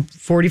from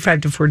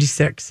 45 to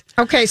 46.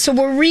 Okay, so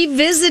we're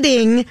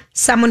revisiting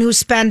someone who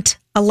spent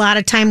a lot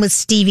of time with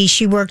Stevie.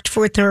 She worked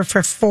with her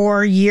for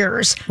 4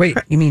 years. Wait,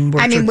 you mean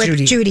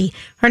with Judy?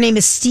 Her name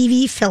is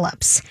Stevie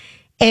Phillips.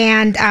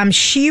 And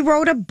she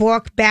wrote a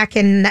book back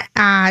in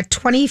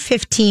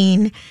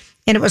 2015,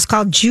 and it was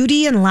called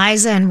Judy and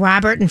Liza and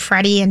Robert and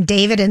Freddie and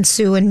David and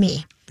Sue and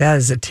Me. That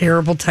is a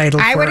terrible title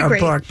for a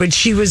book, but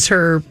she was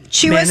her manager?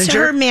 She was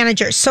her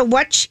manager. So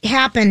what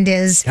happened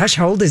is... Gosh,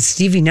 how old is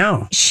Stevie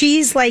now?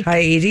 She's like...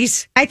 High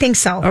 80s? I think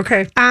so.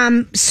 Okay.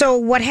 So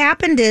what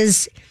happened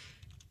is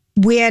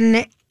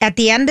when, at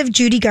the end of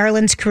Judy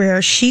Garland's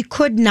career, she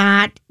could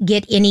not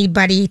get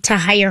anybody to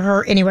hire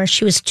her anywhere.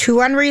 She was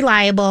too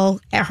unreliable.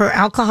 Her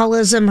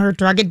alcoholism, her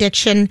drug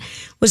addiction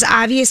was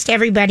obvious to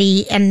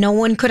everybody, and no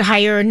one could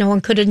hire her, no one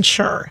could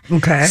insure.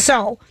 Okay.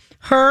 So...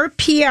 her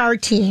PR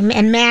team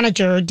and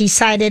manager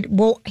decided,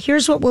 well,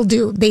 here's what we'll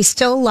do. They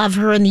still love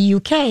her in the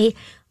UK.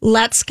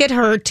 Let's get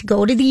her to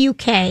go to the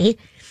UK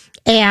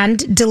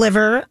and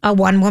deliver a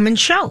one-woman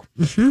show.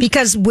 Mm-hmm.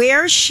 Because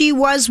where she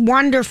was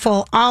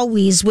wonderful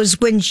always was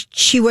when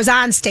she was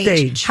on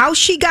stage. How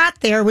she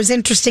got there was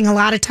interesting a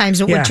lot of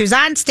times, but when she was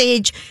on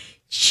stage,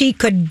 she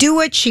could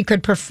do it. She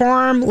could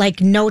perform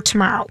like no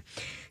tomorrow.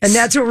 And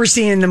that's what we're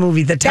seeing in the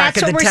movie, the Talk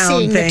of the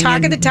Town thing. The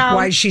Talk of the Town.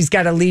 Why she's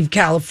got to leave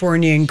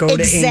California and go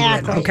to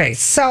England. Okay.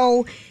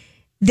 So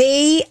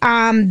they,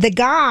 the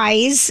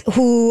guys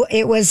who,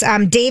 it was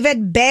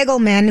David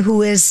Begelman,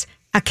 who is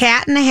a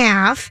cat and a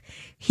half.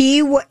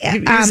 He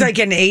was like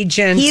an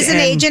agent. He's an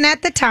agent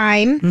at the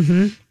time.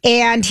 Mm-hmm.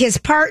 And his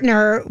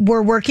partner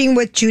were working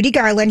with Judy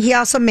Garland. He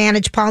also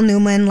managed Paul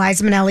Newman,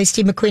 Liza Minnelli,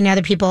 Steve McQueen, and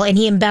other people. And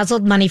he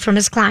embezzled money from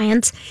his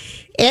clients,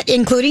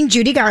 including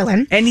Judy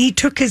Garland. And he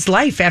took his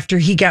life after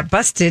he got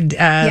busted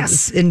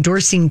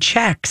endorsing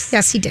checks.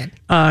 Yes, he did.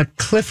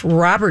 Cliff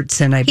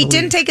Robertson, I believe. He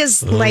didn't take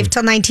his life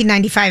till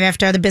 1995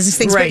 after other business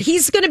things. Right. But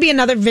he's going to be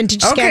another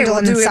vintage scandal.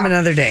 Okay, we'll do him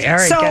another day. All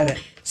right, got it.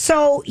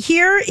 So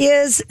here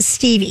is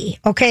Stevie,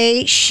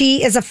 okay?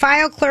 She is a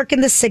file clerk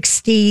in the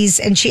 60s,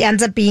 and she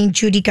ends up being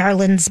Judy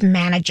Garland's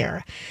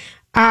manager.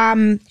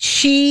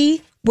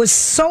 She was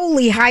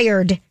solely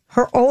hired.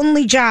 Her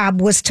only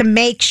job was to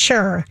make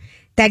sure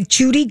that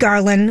Judy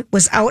Garland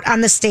was out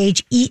on the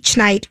stage each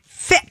night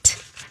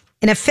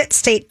in a fit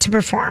state to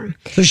perform.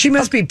 So she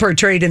must be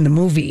portrayed in the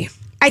movie.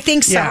 I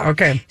think so. Yeah,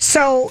 okay.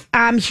 So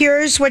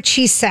here's what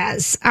she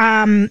says.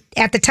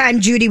 At the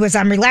time, Judy was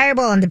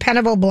unreliable,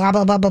 undependable, blah,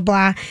 blah, blah, blah,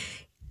 blah.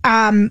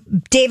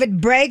 David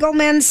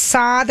Begelman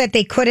saw that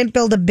they couldn't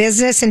build a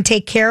business and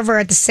take care of her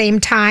at the same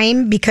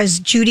time because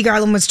Judy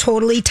Garland was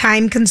totally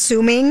time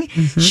consuming.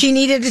 Mm-hmm. She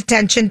needed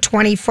attention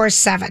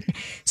 24/7.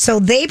 So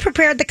they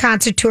prepared the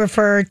concert tour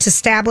for her to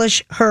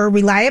establish her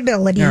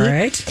reliability. All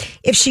right.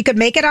 If she could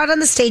make it out on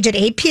the stage at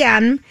 8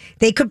 p.m.,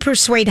 they could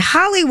persuade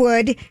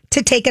Hollywood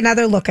to take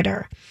another look at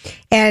her.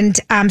 And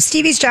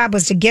Stevie's job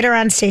was to get her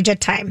on stage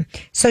at time.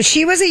 So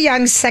she was a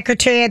young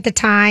secretary at the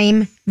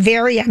time,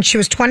 very young. She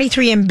was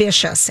 23,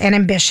 ambitious.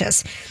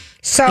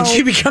 So and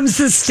she becomes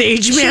the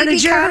stage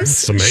manager?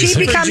 She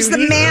becomes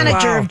the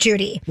manager of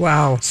Judy.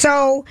 Wow.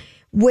 So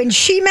when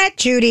she met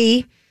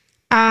Judy,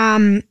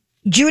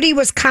 Judy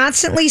was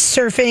constantly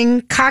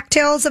surfing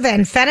cocktails of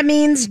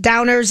amphetamines,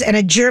 downers, and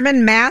a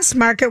German mass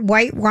market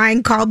white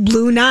wine called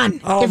Blue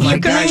Nun. Oh, if my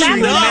you can gosh,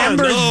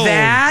 remember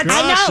that.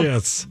 I know.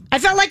 Yes. I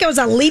felt like it was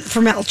a leap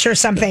from Elch or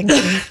something.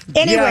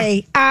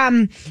 Anyway,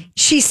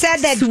 she said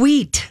that...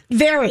 Sweet.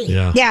 Very.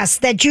 Yeah. Yes,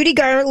 that Judy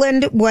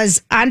Garland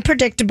was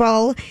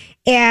unpredictable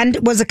and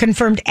was a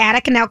confirmed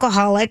addict and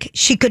alcoholic.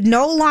 She could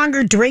no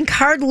longer drink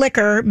hard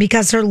liquor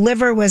because her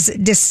liver was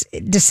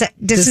distended.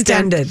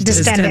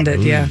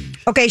 Yeah.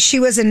 Okay, she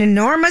was in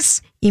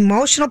enormous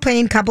emotional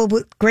pain coupled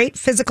with great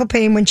physical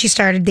pain when she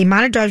started. The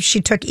amount of drugs she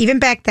took, even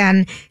back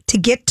then, to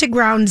get to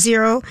ground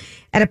zero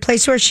at a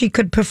place where she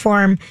could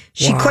perform,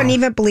 she couldn't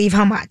even believe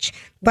how much.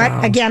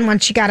 But again,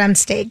 once she got on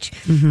stage.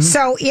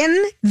 So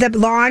in the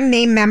long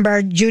name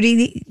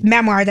Judy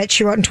memoir that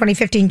she wrote in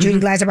 2015, Judy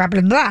Liza, blah, blah,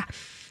 blah,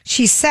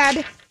 she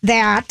said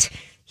that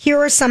here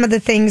are some of the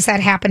things that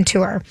happened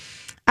to her.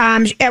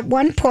 At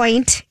one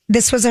point,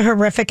 this was a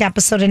horrific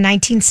episode in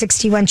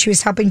 1961. She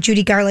was helping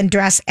Judy Garland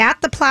dress at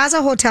the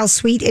Plaza Hotel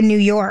Suite in New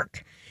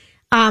York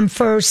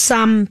for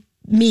some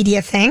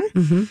media thing.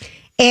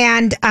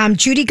 And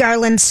Judy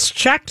Garland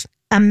struck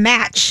a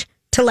match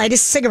to light a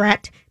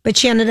cigarette, but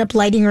she ended up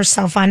lighting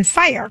herself on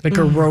fire. Like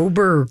a robe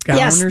or gown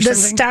or something? Yes, the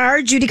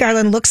star, Judy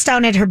Garland, looks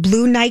down at her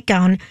blue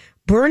nightgown,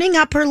 burning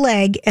up her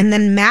leg, and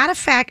then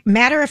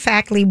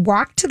matter-of-factly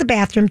walked to the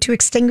bathroom to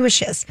extinguish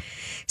this,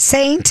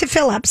 saying to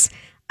Phillips,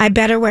 I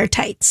better wear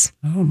tights.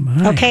 Oh,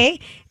 my. Okay?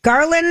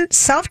 Garland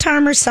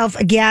self-harmed herself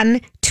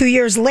again 2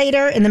 years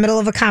later in the middle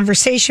of a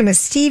conversation with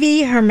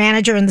Stevie, her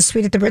manager in the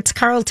suite at the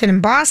Ritz-Carlton in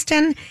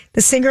Boston.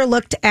 The singer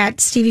looked at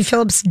Stevie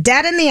Phillips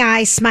dead in the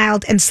eye,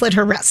 smiled, and slit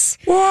her wrists.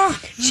 Whoa.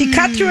 She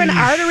cut through an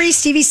artery.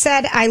 Stevie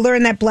said, I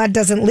learned that blood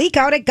doesn't leak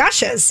out, it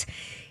gushes.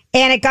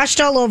 And it gushed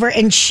all over,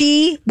 and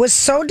she was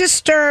so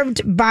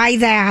disturbed by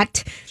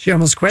that. She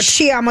almost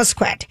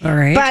quit? All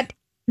right. But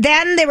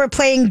then they were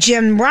playing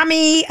Gin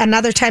Rummy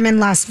another time in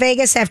Las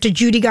Vegas after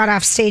Judy got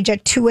off stage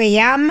at 2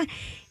 a.m.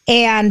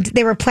 And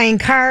they were playing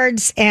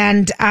cards,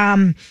 and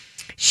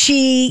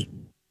she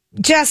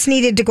just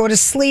needed to go to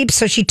sleep,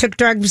 so she took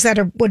drugs that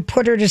would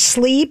put her to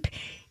sleep.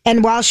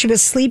 And while she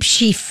was asleep,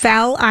 she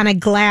fell on a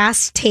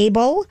glass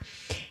table,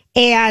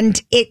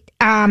 and it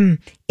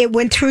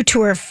went through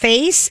to her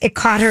face. It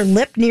caught her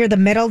lip near the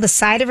middle, the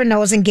side of her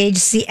nose,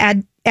 engaged the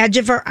edge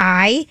of her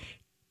eye,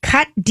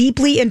 cut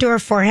deeply into her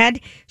forehead.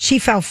 She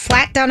fell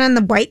flat down on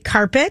the white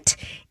carpet.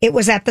 It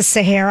was at the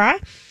Sahara,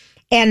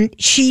 and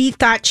she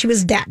thought she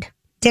was dead.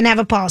 Didn't have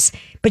a pulse.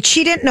 But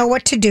she didn't know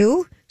what to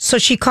do, so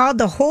she called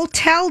the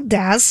hotel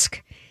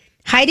desk,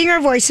 hiding her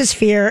voice's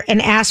fear,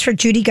 and asked for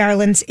Judy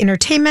Garland's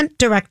entertainment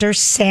director,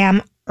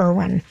 Sam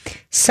Irwin.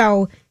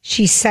 So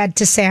she said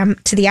to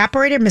the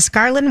operator, Miss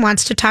Garland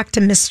wants to talk to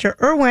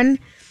Mr. Irwin.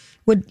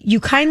 Would you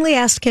kindly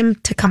ask him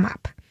to come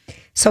up?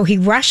 So he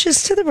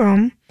rushes to the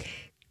room.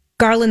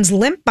 Garland's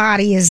limp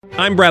body is...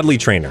 I'm Bradley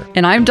Trainer.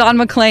 And I'm Don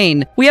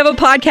McClain. We have a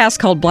podcast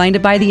called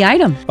Blinded by the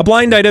Item. A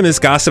blind item is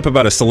gossip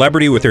about a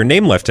celebrity with their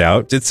name left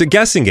out. It's a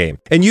guessing game,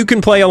 and you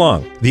can play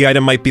along. The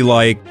item might be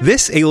like,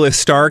 this A-list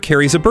star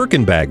carries a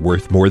Birkin bag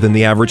worth more than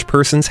the average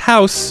person's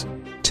house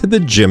to the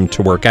gym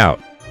to work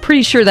out.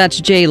 Pretty sure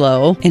that's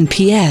J-Lo. And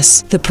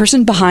P.S. the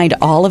person behind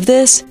all of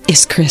this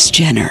is Kris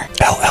Jenner,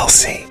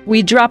 LLC.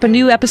 We drop a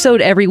new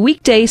episode every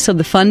weekday so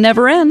the fun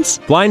never ends.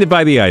 Blinded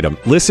by the Item.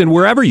 Listen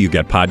wherever you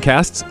get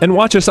podcasts and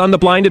watch us on the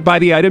Blinded by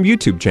the Item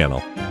YouTube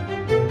channel.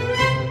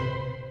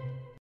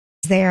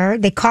 There,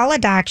 they call a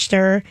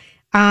doctor,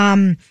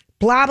 blah,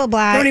 blah,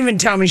 blah. Don't even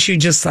tell me she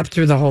just slept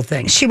through the whole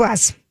thing. She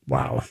was.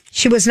 Wow.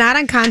 She was not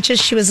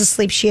unconscious. She was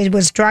asleep. She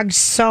was drugged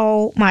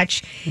so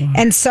much. Wow.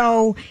 And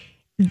so...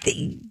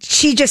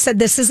 she just said,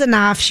 this is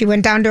enough. She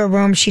went down to her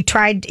room. She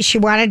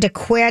wanted to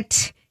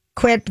quit.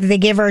 They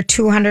gave her a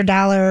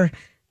 $200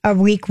 a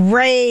week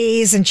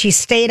raise, and she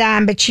stayed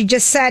on. But she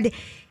just said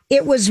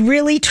it was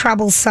really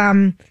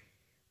troublesome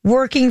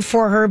working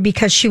for her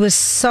because she was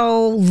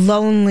so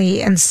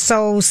lonely and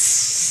so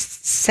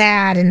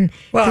sad. And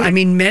well, I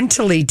mean,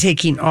 mentally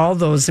taking all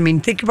those. I mean,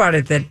 think about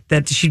it,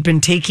 that she'd been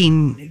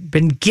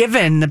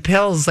given the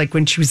pills like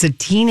when she was a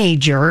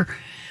teenager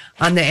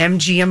on the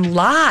MGM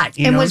lot.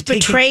 And was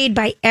betrayed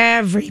by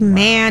every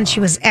man she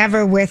was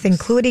ever with,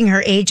 including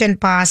her agent,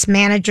 boss,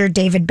 manager,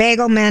 David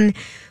Begelman,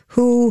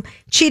 who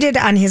cheated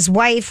on his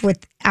wife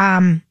with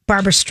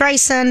Barbara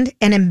Streisand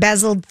and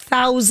embezzled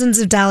thousands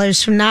of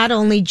dollars from not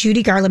only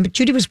Judy Garland, but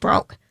Judy was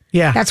broke.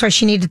 Yeah. That's why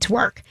she needed to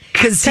work.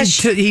 Because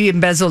he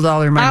embezzled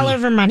all her money. All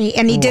of her money.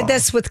 And he did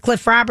this with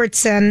Cliff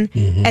Robertson,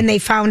 and they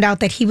found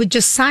out that he would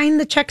just sign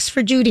the checks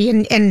for Judy.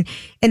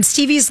 And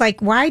Stevie's like,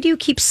 why do you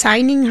keep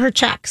signing her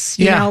checks?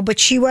 You know, but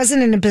she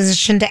wasn't in a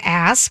position to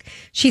ask.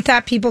 She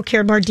thought people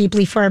cared more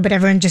deeply for her, but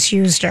everyone just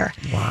used her.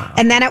 Wow.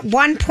 And then at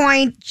one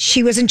point,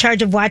 she was in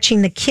charge of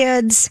watching the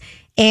kids,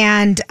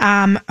 and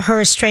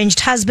her estranged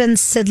husband,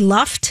 Sid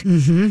Luft,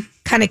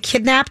 kind of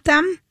kidnapped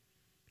them.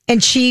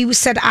 And she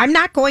said, I'm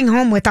not going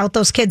home without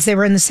those kids. They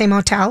were in the same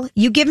hotel.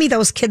 You give me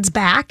those kids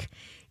back.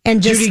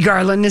 And just, Judy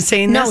Garland is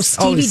saying no, this?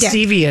 Stevie did.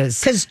 Stevie is.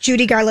 Because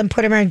Judy Garland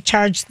put him in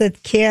charge of the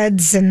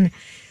kids and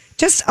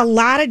just a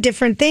lot of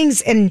different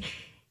things. And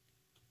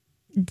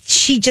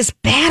she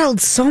just battled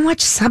so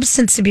much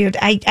substance abuse.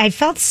 I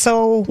felt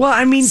so well,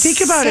 I mean,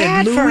 think about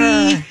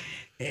it.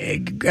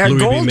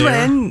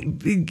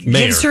 Goldwyn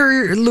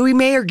Louis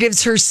Mayer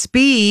gives her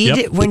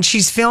speed when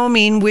she's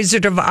filming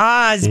Wizard of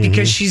Oz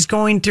because she's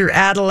going through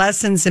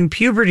adolescence and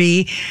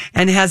puberty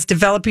and has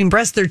developing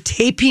breasts. They're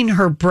taping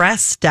her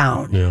breasts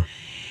down. Yeah.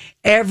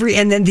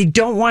 And then they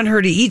don't want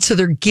her to eat, so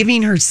they're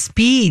giving her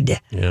speed.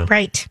 Yeah.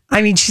 Right.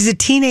 I mean, she's a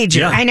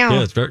teenager. I know.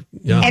 Yeah, it's very,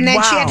 And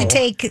then she had to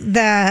take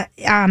the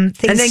things and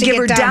then to give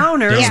get her down.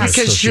 downers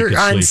because you're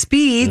on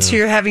speed, so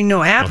you're having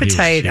no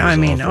appetite. I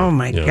mean, oh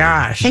my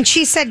gosh. And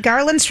she said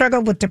Garland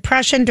struggled with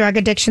depression, drug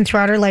addiction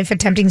throughout her life,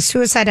 attempting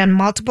suicide on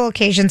multiple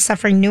occasions,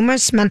 suffering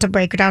numerous mental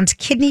breakdowns,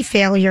 kidney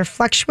failure,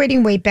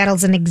 fluctuating weight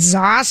battles, and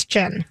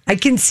exhaustion. I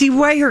can see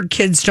why her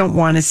kids don't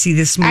want to see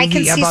this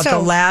movie about the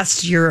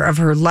last year of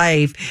her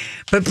life.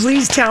 But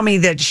please tell me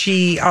that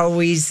she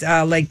always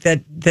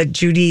that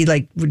Judy,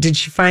 did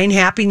she find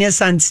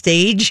happiness on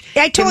stage?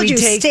 I told you,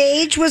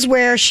 stage was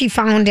where she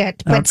found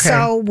it. But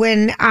so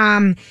when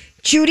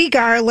Judy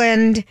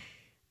Garland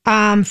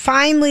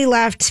finally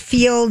left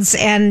Fields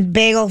and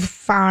Bagel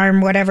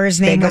Farm, whatever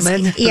his name was,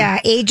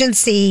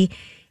 agency,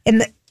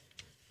 and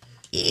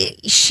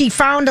she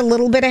found a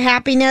little bit of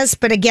happiness,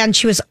 but again,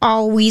 she was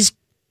always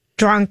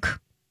drunk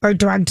or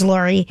drugged,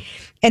 Lori.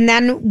 And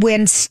then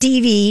when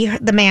Stevie,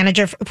 the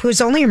manager, who was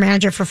only her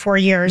manager for 4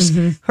 years,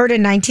 heard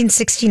in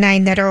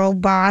 1969 that her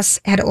old boss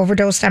had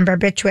overdosed on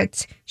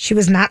barbiturates, she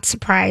was not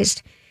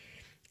surprised.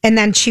 And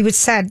then she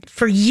said,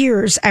 for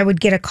years, I would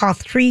get a call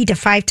 3 to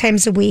 5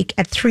 times a week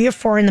at 3 or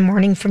 4 in the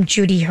morning from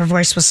Judy. Her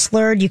voice was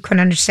slurred. You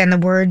couldn't understand the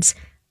words.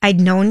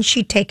 I'd known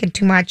she'd taken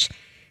too much.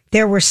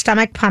 There were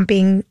stomach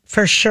pumping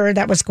for sure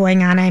that was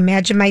going on. I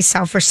imagined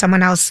myself or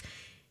someone else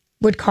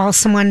would call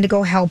someone to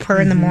go help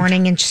her in the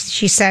morning. And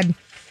she said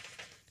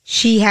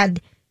she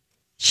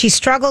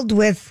struggled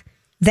with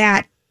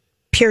that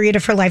period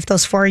of her life,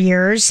 those 4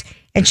 years.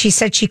 And she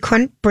said she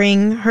couldn't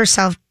bring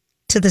herself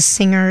to the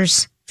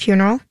singer's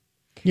funeral.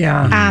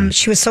 Yeah.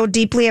 She was so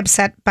deeply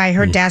upset by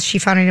her death, she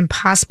found it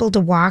impossible to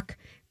walk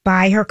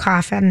by her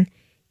coffin,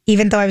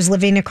 even though I was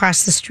living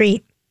across the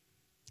street.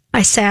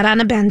 I sat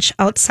on a bench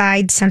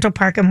outside Central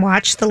Park and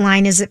watched the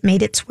line as it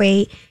made its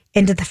way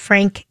into the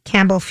Frank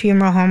Campbell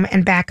Funeral Home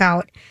and back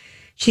out.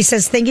 She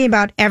says, thinking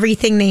about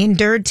everything they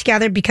endured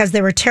together, because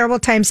there were terrible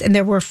times and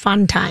there were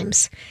fun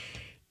times.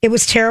 It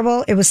was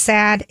terrible, it was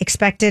sad,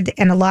 expected,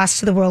 and a loss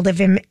to the world of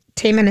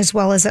entertainment as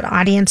well as an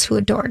audience who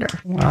adored her.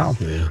 Wow.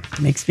 Yeah.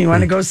 Makes me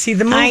want to go see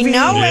the movie. I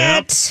know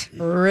it.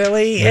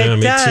 Really, Yeah, it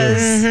me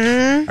does.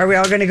 Mm-hmm. Are we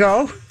all going to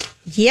go?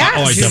 Yes.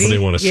 Oh, I definitely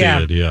want to see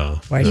it, yeah.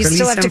 You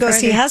still have to go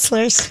see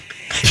Hustlers.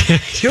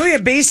 Julia,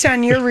 based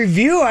on your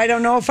review, I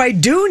don't know if I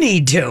do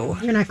need to.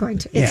 You're not going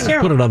to. It's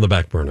terrible. Put it on the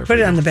back burner. Put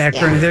it on the back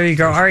burner. There you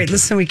go. All right,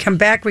 listen, we come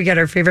back. We got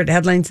our favorite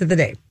headlines of the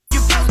day.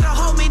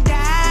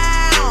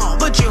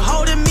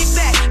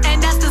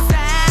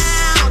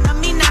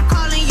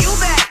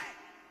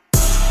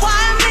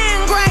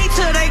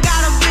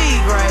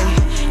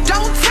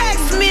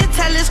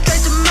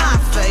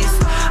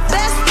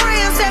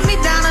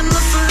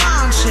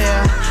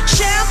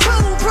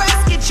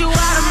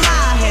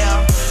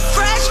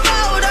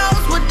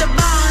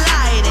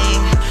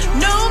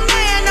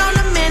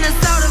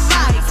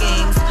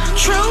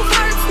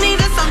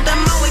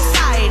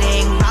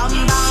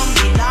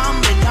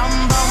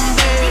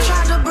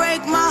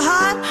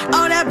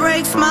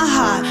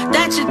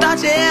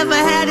 You ever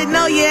had it?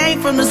 No, you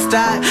ain't from the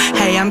start.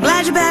 Hey, I'm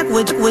glad you're back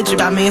with you.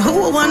 I mean, who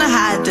would want to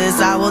hide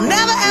this? I will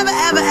never, ever,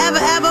 ever, ever,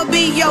 ever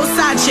be your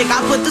side chick. I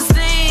put the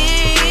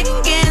singing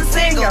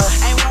single.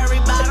 Ain't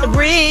worried about the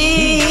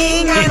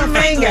ring on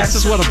my finger. I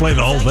just want to play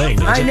the whole thing.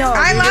 I know.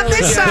 I love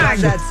this song. I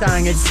love that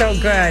song. It's so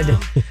good.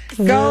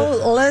 Go,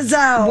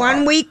 Lizzo.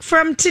 1 week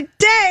from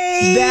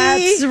today.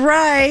 That's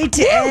right.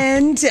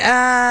 And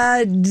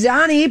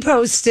Donnie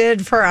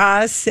posted for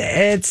us,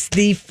 it's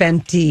the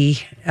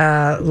Fenty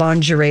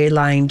lingerie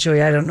line.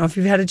 Julia, I don't know if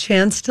you've had a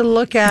chance to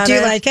look at it. Do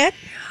you like it?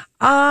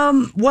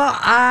 Well,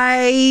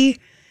 I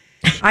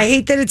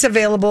hate that it's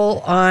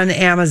available on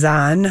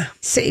Amazon.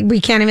 We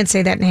can't even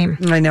say that name.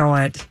 I know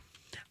it.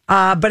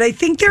 But I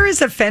think there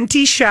is a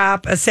Fenty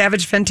shop, a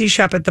Savage Fenty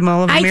shop at the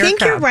Mall of America. I think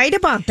you're right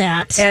about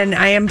that. And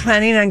I am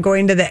planning on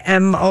going to the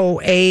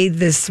MOA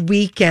this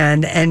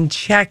weekend and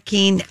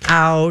checking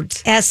out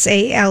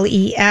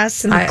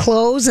SALES and the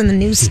clothes and the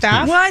new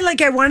stuff. Well,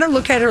 I want to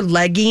look at her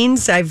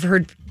leggings. I've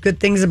heard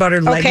good things about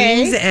her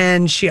leggings.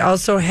 And she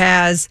also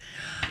has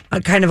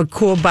a kind of a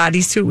cool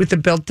bodysuit with a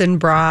built-in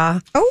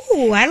bra.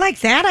 Oh, I like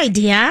that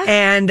idea.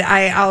 And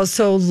I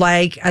also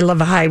I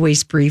love a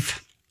high-waist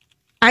brief.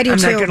 I do I'm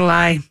too. not going to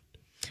lie.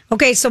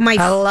 Okay, so I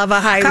love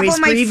a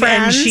high-waist brief,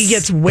 and she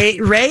gets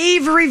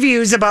rave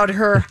reviews about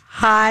her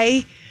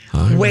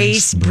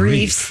high-waist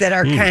briefs that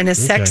are kind of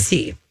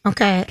sexy.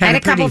 Okay. I had a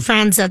couple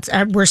friends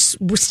that were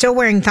still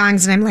wearing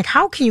thongs, and I'm like,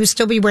 how can you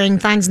still be wearing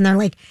thongs? And they're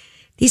like,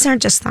 these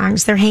aren't just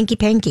thongs, they're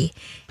hanky-panky.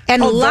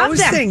 And love those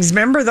them. things.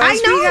 Remember those?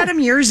 We had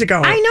them years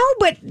ago. I know,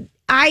 but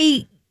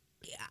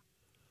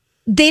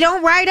they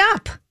don't ride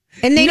up.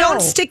 And they No.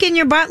 don't stick in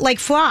your butt like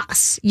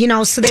floss,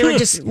 so they were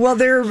just. Well,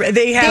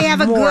 they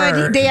have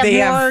more. They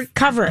have more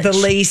coverage. The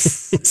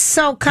lace.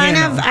 So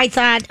I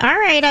thought, all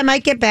right, I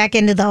might get back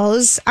into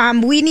those.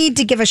 We need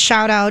to give a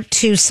shout out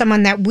to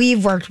someone that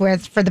we've worked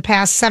with for the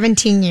past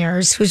 17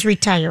 years who's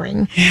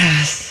retiring.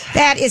 Yes.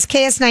 That is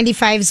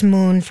KS95's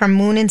Moon from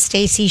Moon and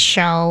Stacy's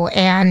show.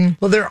 And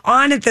well, they're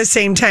on at the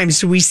same time.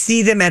 So we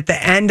see them at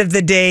the end of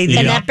the day,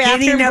 the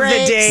beginning of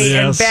the day,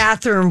 and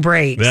bathroom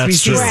breaks. That's we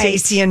see true.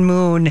 Stacy and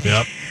Moon.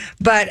 Yep.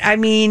 But I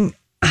mean,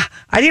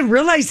 I didn't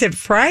realize that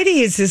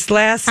Friday is his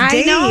last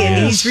day,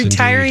 and he's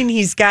retiring. Indeed.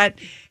 He's got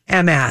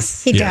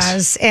MS. He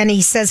does. And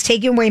he says,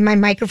 taking away my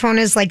microphone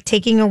is like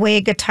taking away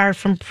a guitar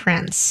from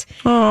Prince.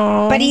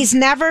 Oh. But he's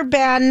never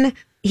been,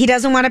 he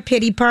doesn't want a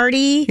pity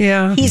party.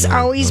 Yeah. He's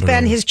always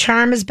been, his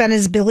charm has been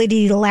his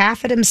ability to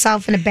laugh at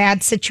himself in a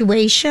bad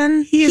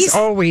situation. He's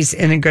always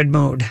in a good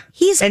mood.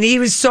 And he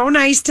was so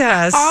nice to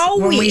us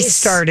when we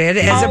started,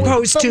 as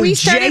opposed to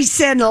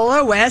Jason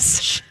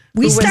Lewis.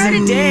 We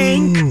started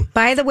dang.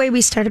 By the way,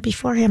 we started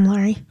before him,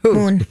 Laurie.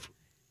 Moon.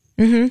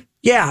 Mm-hmm.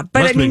 Yeah,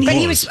 but I mean,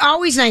 he was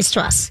always nice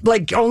to us.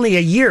 Like only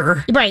a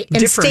year, right?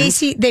 And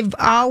Stacy, they've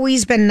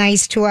always been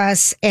nice to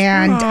us,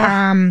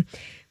 and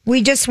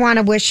we just want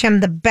to wish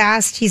him the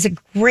best. He's a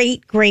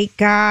great, great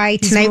guy.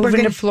 He's Tonight moving we're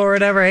going to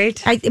Florida, right?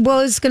 I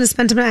was going to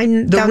spend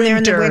time down there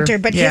in the winter,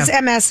 but his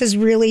MS has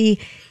really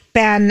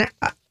been.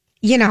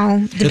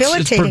 Debilitating.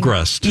 It's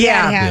progressed.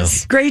 Yeah, it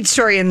has. Great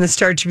story in the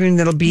Star Tribune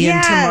that'll be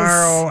in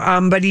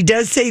tomorrow. But he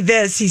does say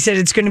this. He said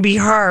it's going to be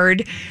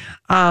hard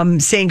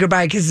saying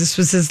goodbye because this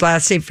was his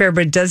last state fair,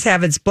 but it does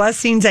have its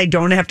blessings. I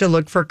don't have to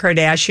look for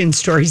Kardashian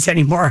stories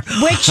anymore.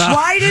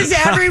 Why does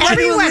everyone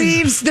who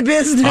leaves the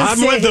business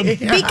I'm with them.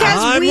 Because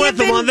I'm with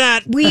them on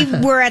that. We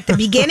were at the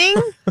beginning,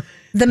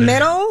 the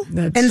middle,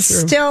 and true.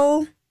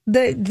 Still...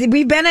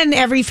 we've been in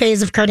every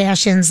phase of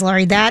Kardashians,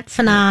 Laurie. That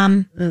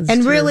phenom,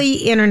 and really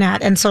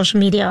internet and social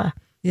media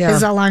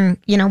is how long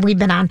we've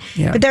been on.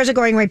 Yeah. But there's a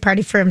going away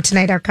party for him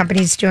tonight. Our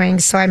company's doing,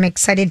 so I'm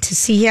excited to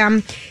see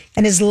him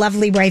and his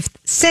lovely wife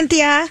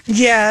Cynthia.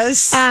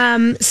 Yes.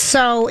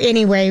 So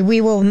anyway,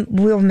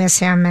 we'll miss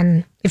him,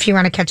 and if you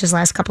want to catch his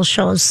last couple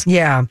shows,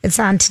 it's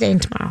on today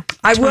and tomorrow.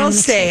 I will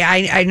say,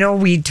 I know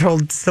we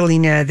told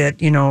Selena that,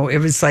 it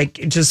was like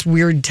just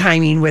weird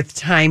timing with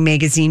Time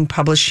Magazine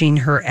publishing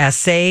her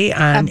essay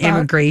on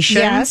immigration.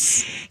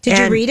 Yes. Did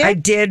you read it? I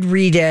did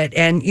read it.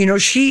 And,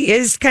 she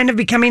is kind of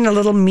becoming a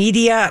little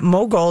media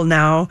mogul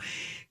now.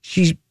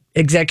 She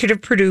executive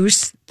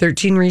produced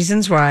 13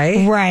 Reasons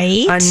Why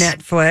right on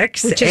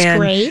Netflix, which is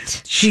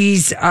great.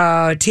 She's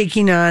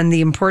taking on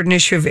the important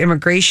issue of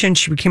immigration.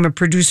 She became a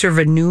producer of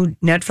a new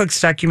Netflix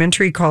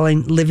documentary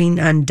called Living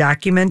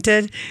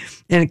Undocumented,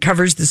 and it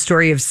covers the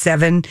story of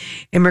 7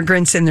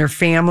 immigrants and their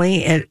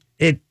family. And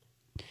it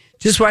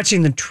just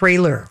watching the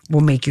trailer will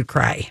make you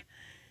cry.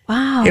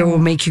 Wow, it will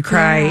make you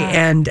cry.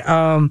 And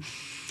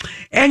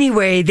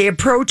anyway, they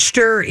approached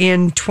her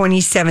in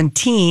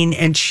 2017,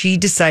 and she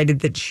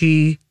decided that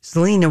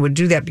Selena would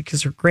do that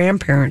because her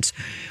grandparents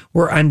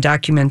were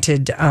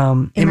undocumented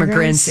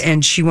immigrants,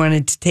 and she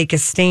wanted to take a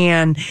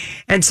stand.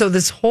 And so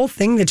this whole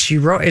thing that she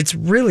wrote, it's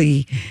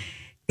really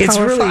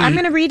powerful. I'm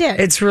going to read it.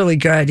 It's really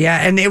good,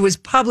 yeah. And it was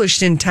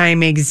published in Time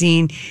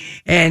Magazine,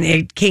 and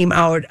it came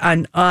out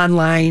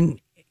online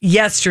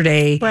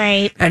yesterday.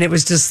 Right. And it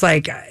was just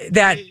like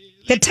that.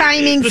 The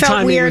timing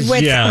felt weird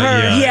with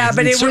her. Yeah,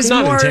 but it was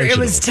more, it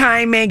was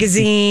Time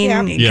Magazine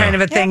kind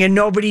of a thing. And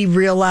nobody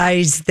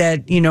realized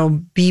that,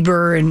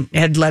 Bieber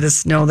had let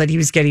us know that he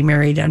was getting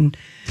married on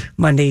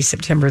Monday,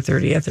 September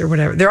 30th or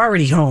whatever. They're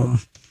already home.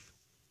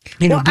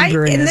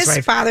 Bieber and his this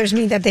wife. bothers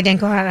me that they didn't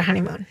go out on a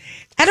honeymoon.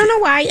 I don't know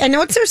why. I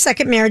know it's their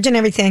second marriage and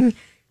everything.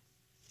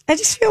 I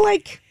just feel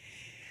like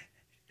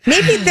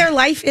maybe their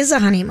life is a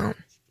honeymoon.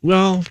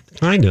 Well,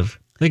 kind of.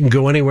 They can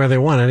go anywhere they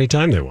want,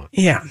 anytime they want.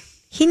 Yeah.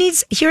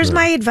 Here's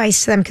my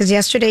advice to them, because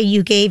yesterday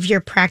you gave your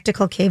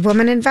practical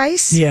cavewoman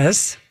advice.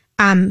 Yes.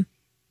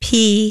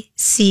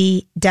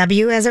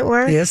 PCW, as it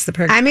were. Yes, the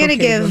practical I'm going to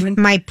cavewoman. give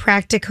my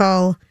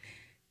practical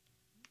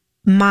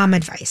mom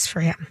advice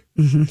for him.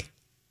 Mm-hmm.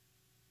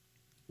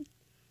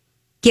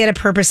 Get a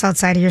purpose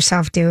outside of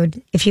yourself,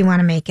 dude, if you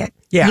want to make it.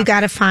 Yeah. You got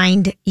to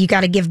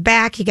give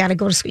back. You got to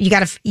go to school. You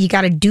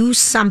got to do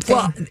something.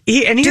 Well,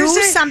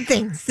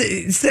 something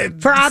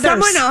for others.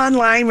 Someone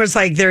online was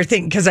like, they're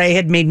thinking, because I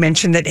had made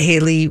mention that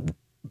Haley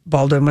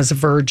Baldwin was a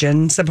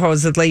virgin,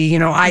 supposedly.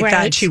 I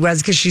thought she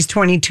was because she's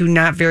 22,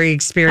 not very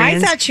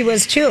experienced. I thought she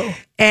was too.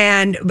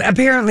 And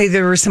apparently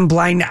there were some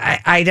blind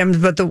items.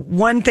 But the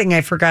one thing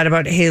I forgot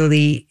about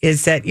Haley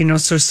is that,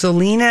 so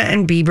Selena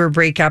and Bieber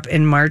break up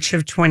in March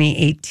of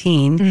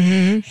 2018.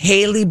 Mm-hmm.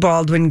 Haley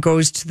Baldwin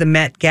goes to the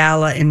Met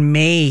Gala in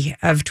May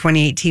of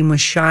 2018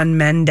 with Shawn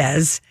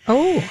Mendes.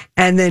 Oh.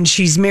 And then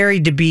she's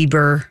married to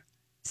Bieber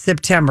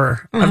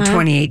September of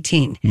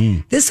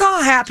 2018. This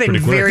all happened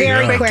very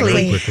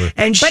quickly.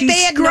 And but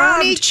they had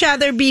known each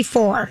other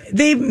before.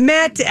 They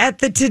met at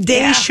the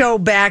Today Show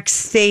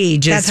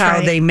backstage. That's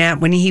how they met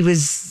when he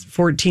was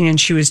 14 and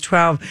she was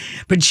 12.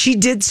 But she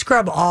did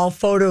scrub all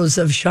photos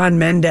of Shawn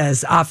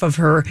Mendes off of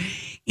her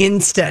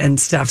Insta and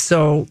stuff.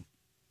 So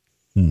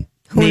Who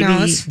maybe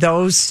knows?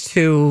 those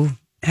two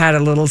had a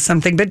little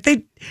something, but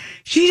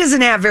she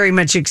doesn't have very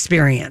much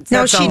experience.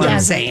 No, That's she all I'm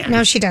doesn't. saying.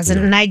 No, she doesn't.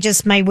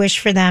 And my wish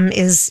for them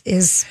is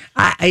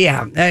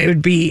I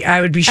would be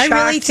shocked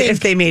really think- if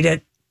they made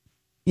it,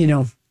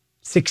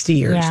 60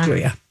 years, Yeah.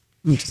 Julia.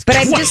 But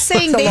I'm just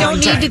saying That's a they long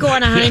don't need to time. go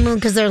on a honeymoon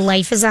because their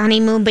life is a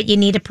honeymoon, but you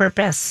need a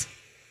purpose.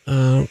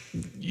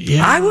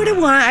 Yeah, I would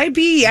have I'd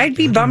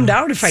be bummed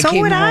out if I So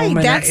came would I. home.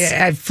 And That's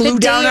I flew the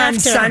down day on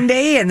after.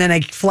 Sunday, and then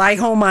I fly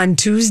home on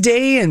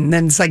Tuesday, and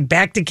then it's like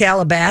back to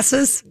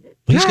Calabasas.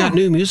 He's got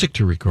new music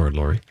to record,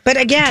 Lori. But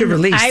again, To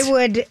release. I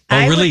would.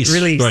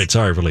 Release. Right,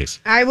 sorry, release.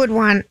 I would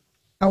want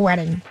a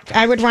wedding.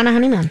 I would want a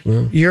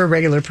honeymoon. You're a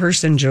regular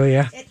person,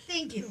 Julia.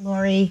 Thank you,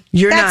 Lori.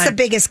 You're That's not- the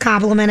biggest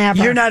compliment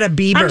ever. You're not a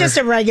Bieber. I'm just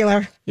a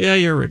regular. Yeah,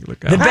 you're a regular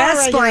guy. The best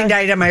regular. blind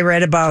item I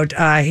read about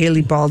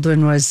Haley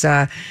Baldwin was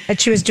That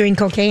she was doing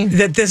cocaine.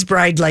 that this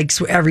bride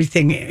likes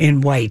everything in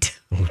white.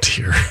 Oh,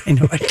 dear. I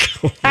know.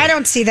 I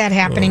don't see that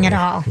happening at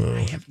all.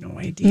 I have no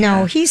idea.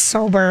 No, he's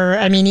sober.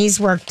 I mean, he's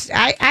worked.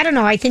 I don't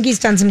know. I think he's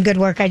done some good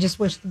work. I just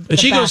wish. And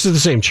she goes to the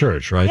same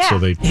church, right? Yeah. So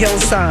they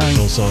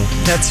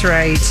Hillsong. That's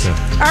right.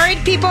 All right,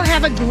 people,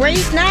 have a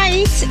great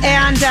night.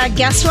 And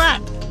guess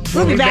what?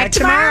 We'll be back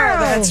tomorrow.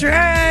 That's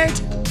right.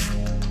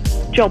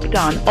 Job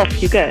done.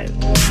 Off you go.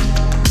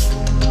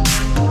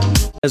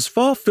 As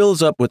fall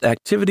fills up with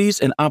activities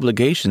and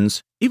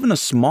obligations, even a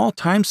small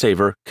time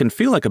saver can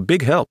feel like a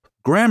big help.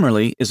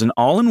 Grammarly is an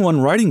all-in-one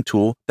writing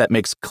tool that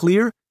makes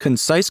clear,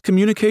 concise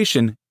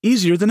communication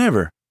easier than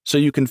ever, so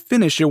you can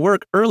finish your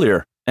work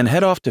earlier and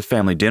head off to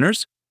family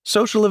dinners,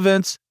 social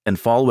events, and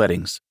fall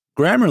weddings.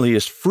 Grammarly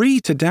is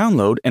free to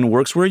download and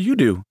works where you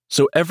do,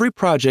 so every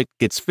project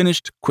gets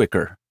finished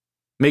quicker.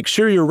 Make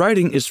sure your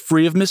writing is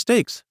free of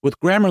mistakes with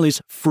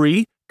Grammarly's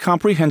free,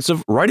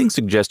 comprehensive writing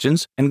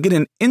suggestions and get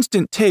an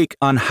instant take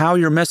on how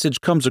your message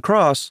comes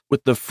across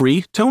with the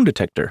free tone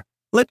detector.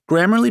 Let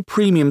Grammarly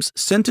Premium's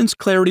sentence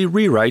clarity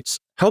rewrites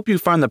help you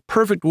find the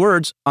perfect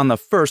words on the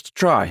first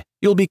try.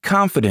 You'll be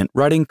confident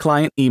writing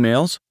client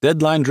emails,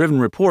 deadline-driven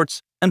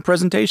reports, and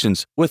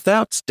presentations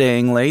without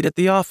staying late at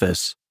the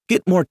office.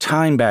 Get more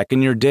time back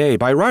in your day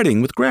by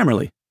writing with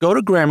Grammarly. Go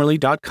to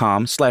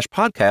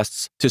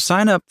Grammarly.com/podcasts to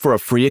sign up for a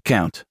free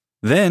account.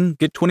 Then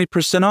get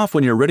 20% off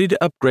when you're ready to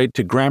upgrade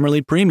to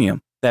Grammarly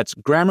Premium. That's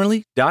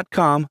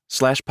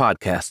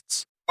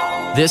Grammarly.com/podcasts.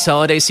 This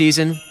holiday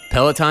season,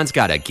 Peloton's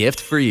got a gift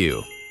for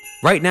you.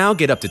 Right now,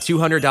 get up to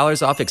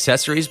 $200 off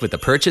accessories with the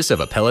purchase of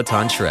a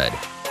Peloton Shred.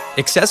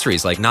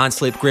 Accessories like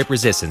non-slip grip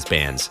resistance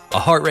bands, a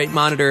heart rate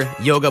monitor,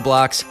 yoga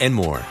blocks, and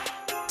more.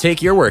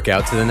 Take your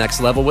workout to the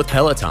next level with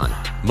Peloton.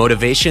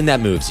 Motivation that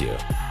moves you.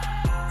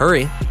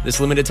 Hurry, this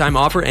limited time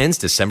offer ends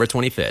December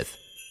 25th.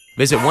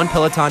 Visit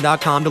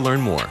onepeloton.com to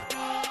learn more.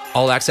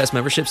 All access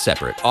membership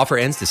separate. Offer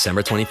ends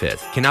December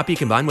 25th. Cannot be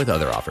combined with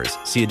other offers.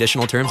 See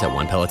additional terms at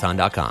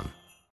onepeloton.com.